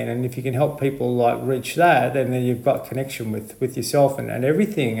heart again. And if you can help people reach that, then you've got connection with yourself and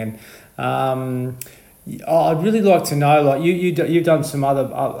everything. And I'd really like to know, you've done some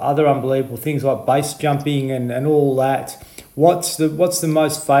other unbelievable things like base jumping and all that. What's the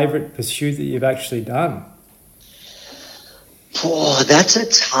most favourite pursuit that you've actually done? Oh, that's a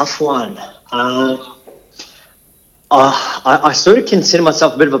tough one. I sort of consider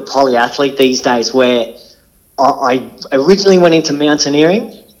myself a bit of a polyathlete these days, where I originally went into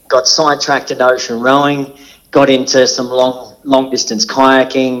mountaineering, got sidetracked into ocean rowing, got into some long distance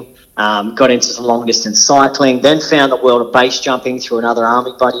kayaking, got into some long distance cycling, then found the world of base jumping through another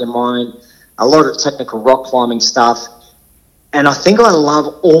army buddy of mine, a lot of technical rock climbing stuff. And I think I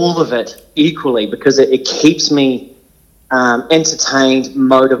love all of it equally, because it keeps me entertained,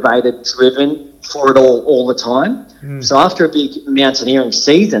 motivated, driven for it all the time. So after a big mountaineering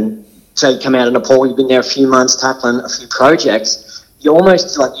season, so you come out of Nepal, you've been there a few months tackling a few projects, you're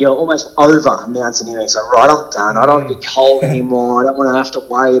almost over mountaineering. So right, I'm done. I don't want to be cold anymore. I don't want to have to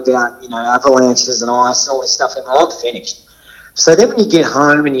worry about avalanches and ice and all this stuff anymore. I'm finished. So then when you get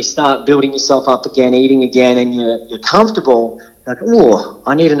home and you start building yourself up again, eating again, and you're comfortable, like, oh,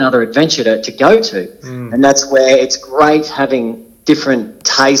 I need another adventure to go to. And that's where it's great having different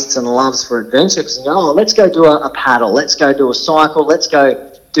tastes and loves for adventure, because let's go do a paddle, let's go do a cycle, let's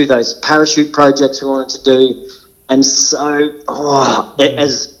go do those parachute projects we wanted to do. And so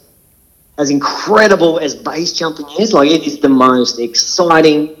as incredible as base jumping is, it is the most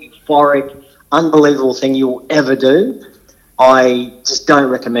exciting, euphoric, unbelievable thing you'll ever do. I just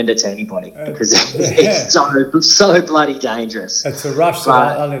don't recommend it to anybody, because it's so bloody dangerous. It's a rush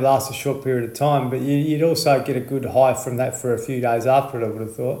that only lasts a short period of time, but you'd also get a good high from that for a few days after it, I would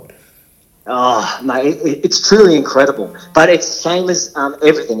have thought. Oh, mate, it's truly incredible. But it's the same as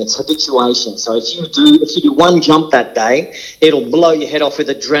everything. It's habituation. So if you do one jump that day, it'll blow your head off with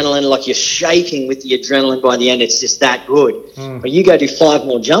adrenaline, like you're shaking with the adrenaline by the end. It's just that good. But you go do 5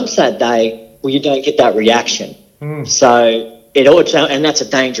 more jumps that day, well, you don't get that reaction. So and that's a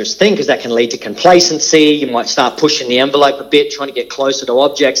dangerous thing, because that can lead to complacency. You might start pushing the envelope a bit, trying to get closer to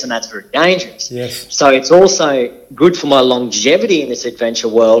objects, and that's very dangerous. Yes. So it's also good for my longevity in this adventure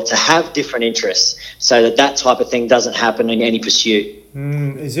world to have different interests, so that type of thing doesn't happen in any pursuit.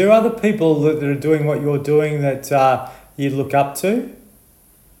 Is there other people that are doing what you're doing that you look up to?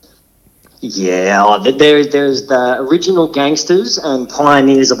 Yeah, there's the original gangsters and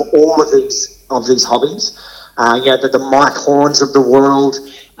pioneers of all of these hobbies. The Mike Horns of the world,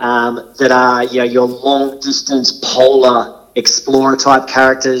 that are, your long-distance polar explorer-type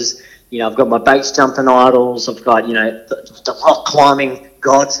characters. I've got my base jumping idols. I've got, the rock climbing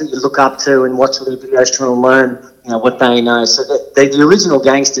gods that you look up to and watch their videos trying to learn, what they know. So the original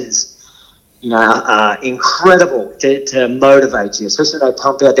gangsters, are incredible to motivate you, especially when they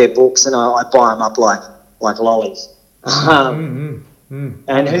pump out their books and I buy them up like lollies. And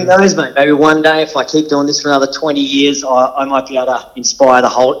who knows, mate, maybe one day if I keep doing this for another 20 years, I might be able to inspire the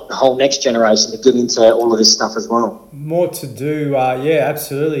whole next generation to get into all of this stuff as well. More to do, yeah,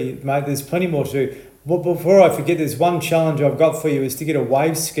 absolutely, mate. There's plenty more to do. But before I forget, there's one challenge I've got for you is to get a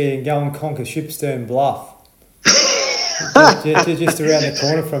wave ski and go and conquer Shipstern Bluff. just around the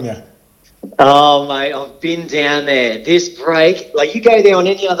corner from you. Oh, mate, I've been down there. This break, you go there on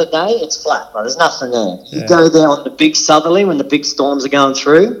any other day, it's flat. There's nothing there. You go there on the big southerly when the big storms are going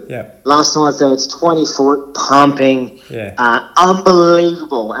through. Yeah. Last time I was there, it's 20 foot, pumping. Yeah.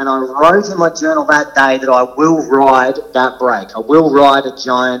 Unbelievable. And I wrote in my journal that day that I will ride that break. I will ride a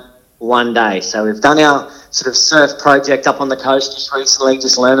giant one day. So we've done our sort of surf project up on the coast just recently,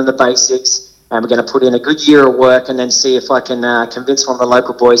 just learning the basics. And we're going to put in a good year of work and then see if I can convince one of the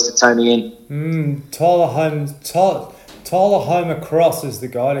local boys to tow me in. Tyler Homer Cross is the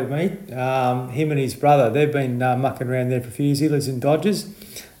guy to meet. Him and his brother, they've been mucking around there for a few years. He lives in Dodgers.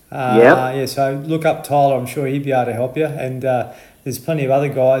 Yeah, so look up Tyler. I'm sure he'd be able to help you. And there's plenty of other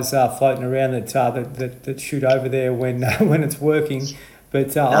guys floating around that shoot over there when it's working.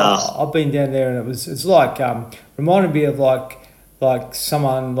 But I've been down there and it's like reminded me of like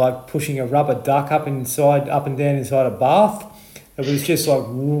someone pushing a rubber duck up and down inside a bath. It was just like,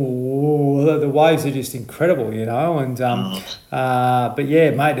 whoa, the waves are just incredible, and but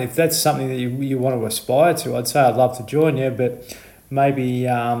yeah, mate, if that's something that you want to aspire to, I'd say I'd love to join you, but maybe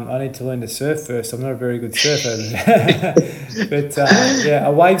I need to learn to surf first. I'm not a very good surfer. But yeah,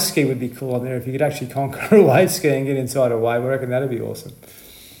 a wave ski would be cool on there. If you could actually conquer a wave ski and get inside a wave, I reckon that'd be awesome.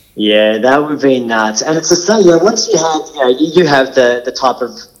 Yeah, that would be nuts. And it's the same, once you have, you have the type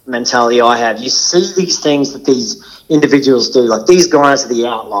of mentality I have. You see these things that these individuals do, like these guys are the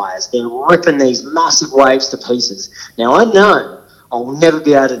outliers. They're ripping these massive waves to pieces. Now, I know I'll never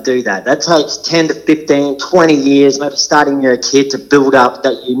be able to do that. That takes 10 to 15, 20 years, maybe starting when you're a kid, to build up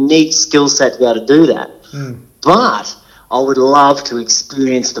that unique skill set to be able to do that. But I would love to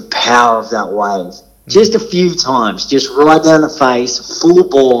experience the power of that wave. Just a few times, just right down the face, full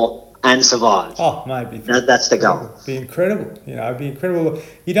bore, and survive. Oh, mate, that's the goal. It'd be incredible. It'd be incredible.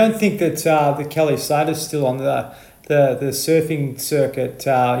 You don't think that Kelly Slater's still on the surfing circuit,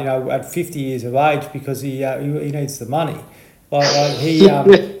 at 50 years of age because he needs the money. He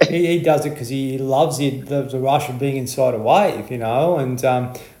does it because he loves the rush of being inside a wave, and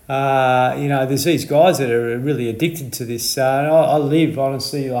there's these guys that are really addicted to this. I live,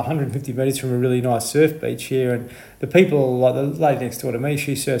 honestly, 150 metres from a really nice surf beach here, and the people, like the lady next door to me,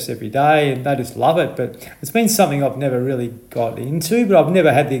 she surfs every day, and they just love it. But it's been something I've never really got into, but I've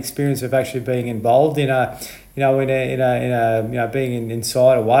never had the experience of actually being involved in being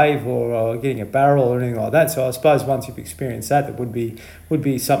inside a wave or getting a barrel or anything like that. So I suppose once you've experienced that would be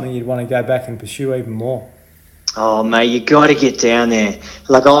something you'd want to go back and pursue even more. Oh, mate, you got to get down there.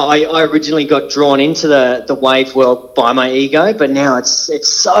 I originally got drawn into the wave world by my ego, but now it's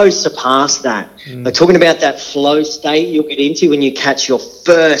so surpassed that. Talking about that flow state you'll get into when you catch your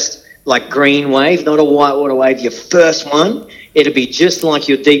first green wave, not a whitewater wave, your first one. It'll be just like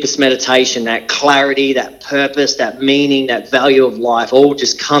your deepest meditation, that clarity, that purpose, that meaning, that value of life all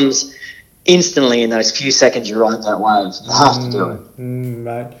just comes instantly in those few seconds you ride that wave. You have to do it.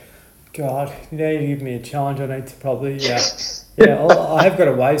 Mate. God, now you give me a challenge. I need to probably, I have got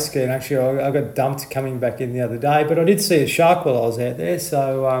a wave ski, and actually I got dumped coming back in the other day, but I did see a shark while I was out there,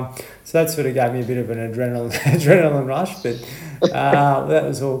 so that sort of gave me a bit of an adrenaline rush, but that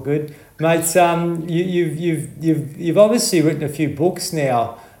was all good, mates. You've obviously written a few books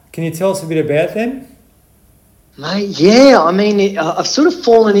now. Can you tell us a bit about them? Mate, yeah, I mean, I've sort of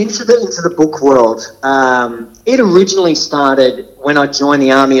fallen into the book world. It originally started when I joined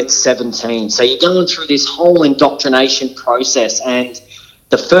the army at 17. So you're going through this whole indoctrination process, and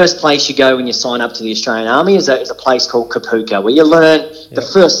the first place you go when you sign up to the Australian Army is a place called Kapuka, where you learn the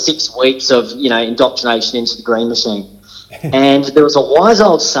first 6 weeks of indoctrination into the green machine. And there was a wise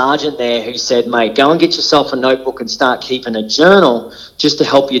old sergeant there who said, mate, go and get yourself a notebook and start keeping a journal just to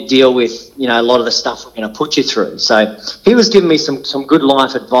help you deal with, a lot of the stuff we're going to put you through. So he was giving me some good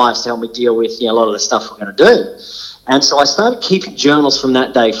life advice to help me deal with, a lot of the stuff we're going to do. And so I started keeping journals from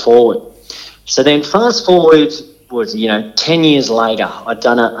that day forward. So then fast forward was, 10 years later, I'd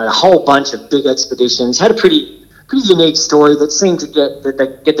done a whole bunch of big expeditions, had a pretty pretty unique story that seemed to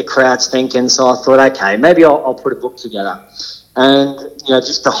get the crowds thinking. So I thought, okay, maybe I'll put a book together. And,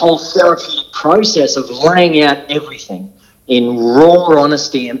 just the whole therapeutic process of laying out everything in raw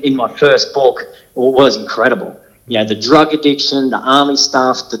honesty in my first book was incredible. The drug addiction, the army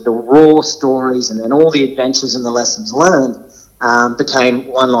stuff, the raw stories, and then all the adventures and the lessons learned became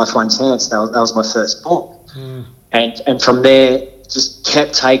One Life, One Chance. That was my first book. And from there, just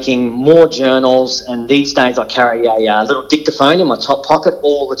kept taking more journals. And these days I carry a little dictaphone in my top pocket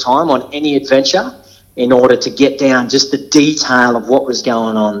all the time on any adventure in order to get down just the detail of what was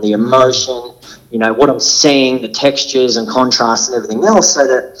going on, the emotion, what I'm seeing, the textures and contrasts and everything else, so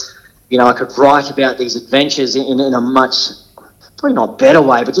that, I could write about these adventures in a much, probably not better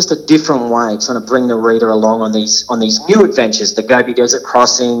way, but just a different way, trying to bring the reader along on these new adventures, the Gobi Desert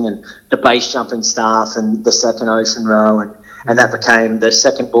Crossing and the base jumping stuff and the second ocean row, and that became the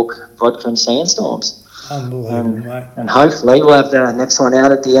second book, Vodka and Sandstorms. Unbelievable, mate. And hopefully we'll have the next one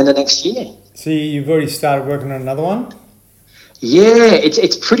out at the end of next year. So you've already started working on another one? Yeah,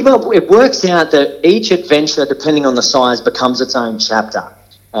 it's pretty well, it works out that each adventure, depending on the size, becomes its own chapter.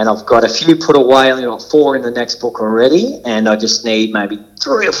 And I've got a few put away, I've got 4 in the next book already, and I just need maybe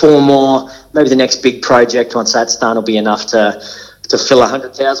 3 or 4 more. Maybe the next big project, once that's done, will be enough to fill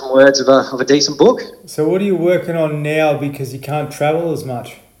 100,000 words of a decent book. So what are you working on now, because you can't travel as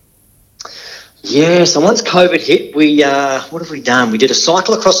much? Yeah, so once COVID hit, what have we done? We did a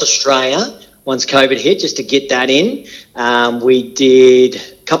cycle across Australia once COVID hit, just to get that in. We did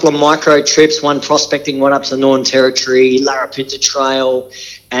a couple of micro trips, one prospecting, one up to the Northern Territory, Larapinta Trail,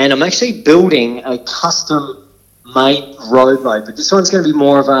 and I'm actually building a custom-made rowboat, but this one's going to be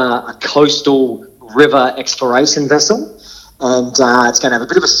more of a coastal river exploration vessel, and it's going to have a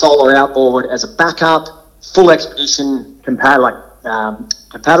bit of a solar outboard as a backup, full expedition compatible,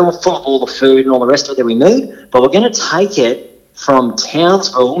 full of all the food and all the rest of it that we need, but we're going to take it from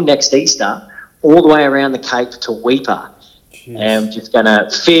Townsville next Easter all the way around the Cape to Weipa. Jeez. And we're just going to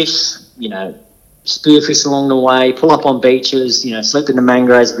fish, spearfish along the way, pull up on beaches, sleep in the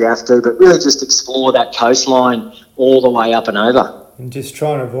mangroves if we have to, but really just explore that coastline all the way up and over. And just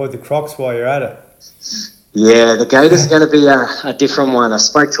try and avoid the crocs while you're at it. Yeah, the Gator's going to be a different one. I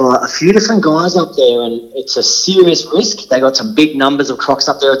spoke to a few different guys up there, and it's a serious risk. They got some big numbers of crocs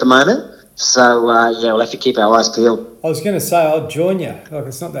up there at the moment. So, we'll have to keep our eyes peeled. I was going to say, I'll join you. Like,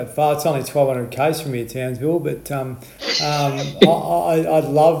 it's not that far. It's only 1,200 k's from here, Townsville. But I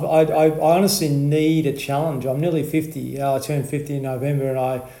honestly need a challenge. I'm nearly 50. I turned 50 in November, and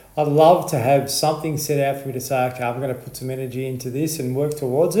I'd love to have something set out for me to say, okay, I'm going to put some energy into this and work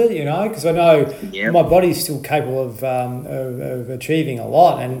towards it, because I know my body's still capable of achieving a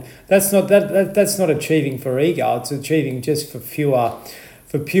lot. And that's not achieving for ego. It's achieving just for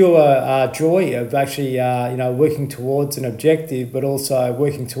pure joy of actually, working towards an objective, but also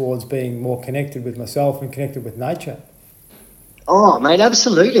working towards being more connected with myself and connected with nature. Oh, mate,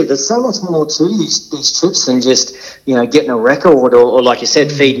 absolutely. There's so much more to these trips than just, getting a record or like you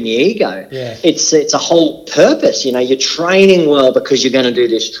said, feeding the ego. Yeah. It's a whole purpose. You're training well because you're going to do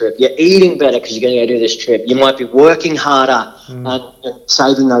this trip. You're eating better because you're going to go do this trip. You might be working harder and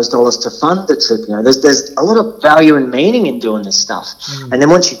saving those dollars to fund the trip. There's a lot of value and meaning in doing this stuff. And then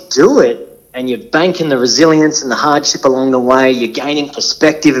once you do it, and you're banking the resilience and the hardship along the way, you're gaining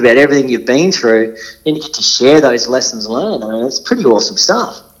perspective about everything you've been through, then you get to share those lessons learned. I mean, it's pretty awesome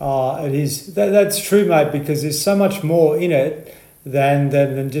stuff. Oh, it is. That's true, mate, because there's so much more in it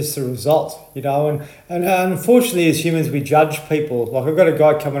than just the result, And unfortunately, as humans, we judge people. Like, I've got a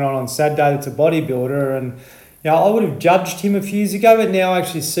guy coming on Saturday that's a bodybuilder, and I would have judged him a few years ago, but now I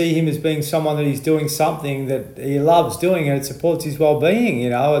actually see him as being someone that he's doing something that he loves doing, and it supports his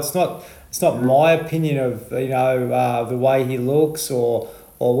well-being. It's not my opinion of the way he looks or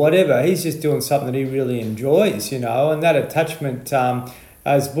whatever. He's just doing something that he really enjoys, and that attachment,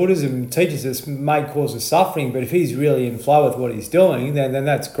 as Buddhism teaches us, may cause us suffering. But if he's really in flow with what he's doing, then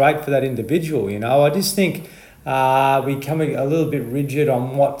that's great for that individual. I just think we become a little bit rigid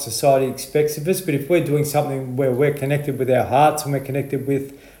on what society expects of us. But if we're doing something where we're connected with our hearts and we're connected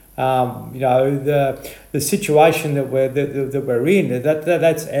with the situation that we're in,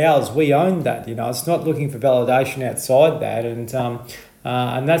 that's ours. We own that. It's not looking for validation outside that, and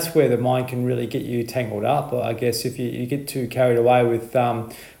that's where the mind can really get you tangled up. I guess if you get too carried away with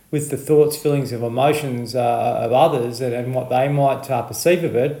the thoughts, feelings, of emotions of others and what they might perceive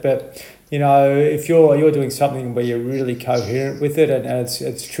of it, but if you're doing something where you're really coherent with it and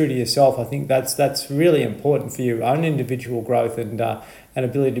it's true to yourself, I think that's really important for your own individual growth and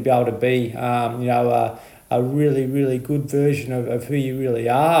ability to be able to be a really, really good version of who you really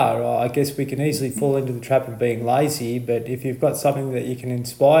are. I guess we can easily fall into the trap of being lazy, but if you've got something that you can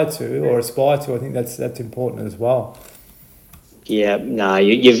inspire to or aspire to, I think that's important as well. Yeah, no,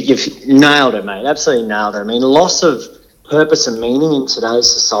 you've nailed it, mate. Absolutely nailed it. I mean, loss of purpose and meaning in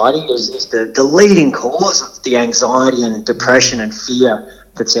today's society is the leading cause of the anxiety and depression and fear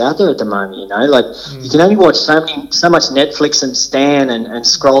that's out there at the moment. You can only watch so much Netflix and Stan and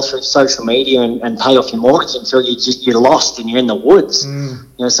scroll through social media and pay off your mortgage until you're lost and you're in the woods.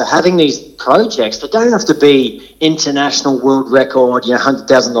 So having these projects that don't have to be international world record,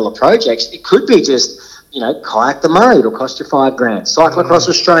 $100,000 projects. It could be just kayak the Murray, it'll cost you $5,000. Cycle across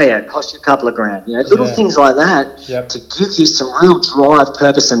Australia, it costs you a couple of grand. Little things like that to give you some real drive,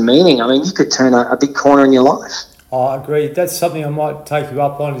 purpose, and meaning. I mean, you could turn a big corner in your life. I agree. That's something I might take you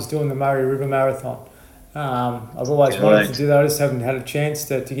up on, is doing the Murray River Marathon. I've always wanted to do that. I just haven't had a chance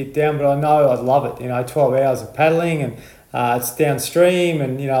to get down, but I know I'd love it. 12 hours of paddling, and it's downstream,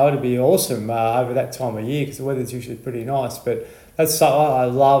 and it'd be awesome over that time of year because the weather's usually pretty nice. But that's so I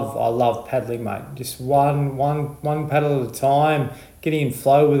love paddling, mate. Just one paddle at a time, getting in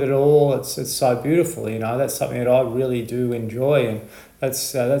flow with it all. It's so beautiful. That's something that I really do enjoy, and that's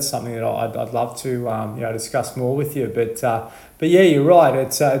something that I'd love to discuss more with you. But yeah, you're right.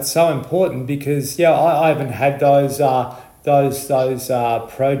 It's so important because I haven't had those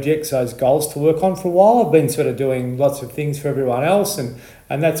projects, those goals to work on for a while. I've been sort of doing lots of things for everyone else, and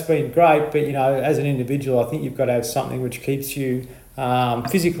that's been great. But as an individual, I think you've got to have something which keeps you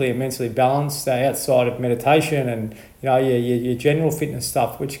physically and mentally balanced outside of meditation and your general fitness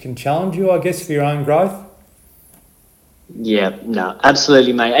stuff, which can challenge you, I guess, for your own growth. Yeah, no,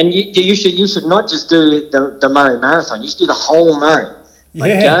 absolutely, mate. And you should not just do the Murray Marathon. You should do the whole Murray.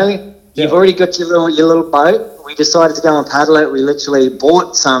 You've already got your little boat. We decided to go and paddle it. We literally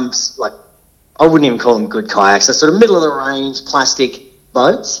bought some, I wouldn't even call them good kayaks. They're sort of middle of the range plastic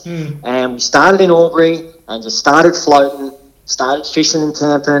boats. And we started in Albury and just started floating, started fishing and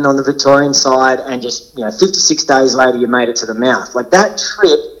camping on the Victorian side, and just 56 days later you made it to the mouth. That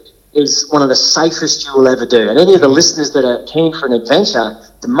trip is one of the safest you will ever do. And any of the listeners that are keen for an adventure,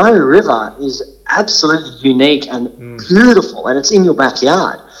 the Murray River is absolutely unique and beautiful, and it's in your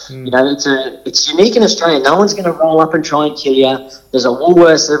backyard. It's unique in Australia. No one's going to roll up and try and kill you. There's a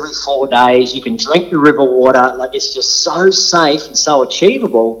Woolworths every 4 days. You can drink the river water. It's just so safe and so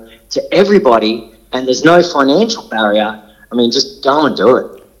achievable to everybody, and there's no financial barrier. I mean, just go and do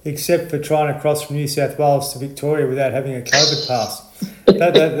it. Except for trying to cross from New South Wales to Victoria without having a COVID pass.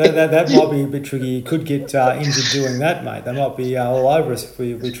 That might be a bit tricky. You could get injured doing that, mate. They might be all over us if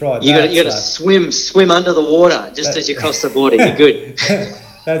we tried You got to swim under the water just as you cross the border. You're good.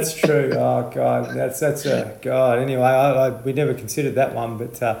 That's true. Oh God, that's a God. Anyway, we never considered that one,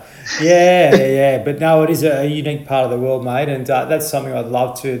 but yeah. But no, it is a unique part of the world, mate, and that's something I'd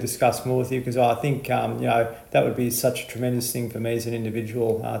love to discuss more with you because I think that would be such a tremendous thing for me as an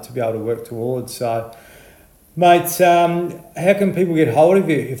individual to be able to work towards. So, mate, how can people get hold of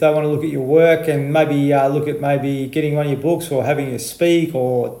you if they want to look at your work and maybe look at maybe getting one of your books or having you speak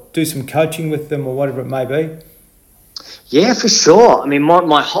or do some coaching with them or whatever it may be? Yeah, for sure. I mean,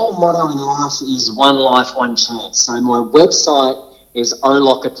 my whole motto in life is one life, one chance. So my website is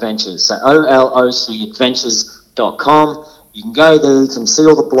OLOC Adventures, so OLOC Adventures.com. You can go there, you can see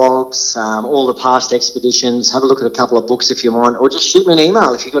all the blogs, all the past expeditions, have a look at a couple of books if you want, or just shoot me an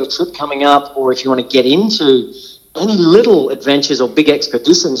email if you've got a trip coming up, or if you want to get into any little adventures or big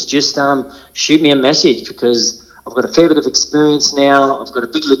expeditions, just shoot me a message because I've got a fair bit of experience now. I've got a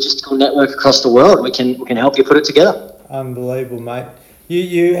big logistical network across the world. We can help you put it together. Unbelievable, mate.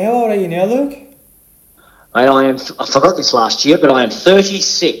 You how old are you now, Luke? Mate, I forgot this last year, but I am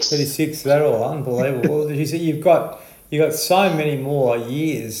 36. 36, that all unbelievable. Well, you see, you've got so many more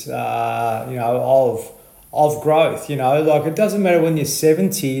years, of growth. It doesn't matter when you're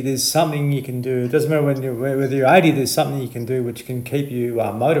 70, there's something you can do. It doesn't matter whether you're 80, there's something you can do which can keep you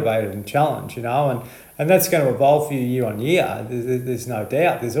motivated and challenged. And that's going to evolve for you year on year. There's no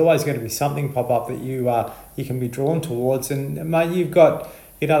doubt. There's always going to be something pop up that you can be drawn towards. And mate, you've got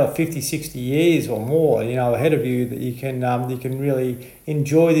another 50, 60 years or more, ahead of you that you can really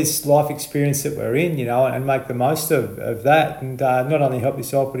enjoy this life experience that we're in, and make the most of that, and not only help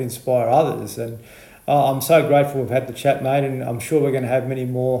yourself but inspire others. And I'm so grateful we've had the chat, mate, and I'm sure we're going to have many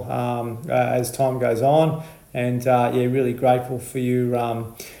more as time goes on. And really grateful for you.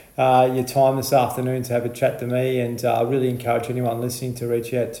 Your time this afternoon to have a chat to me, and I really encourage anyone listening to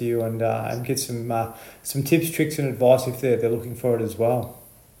reach out to you and get some tips, tricks and advice if they're looking for it as well.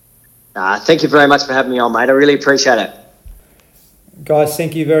 Thank you very much for having me on, mate. I really appreciate it. Guys,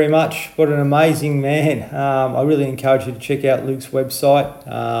 thank you very much. What an amazing man. I really encourage you to check out Luke's website.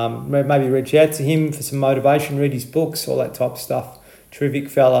 Maybe reach out to him for some motivation, read his books, all that type of stuff. Terrific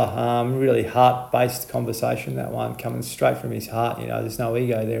fella. Really heart-based conversation, that one, coming straight from his heart. There's no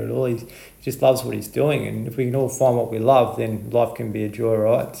ego there at all. He just loves what he's doing. And if we can all find what we love, then life can be a joy,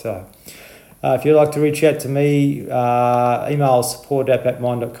 right? So if you'd like to reach out to me, email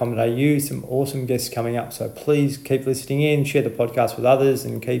support@outbackmind.com.au. Some awesome guests coming up, so please keep listening in, share the podcast with others,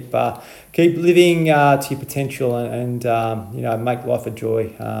 and keep living to your potential, and make life a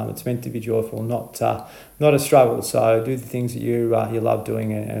joy. It's meant to be joyful, not a struggle. So do the things that you love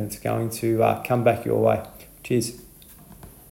doing, and it's going to come back your way. Cheers.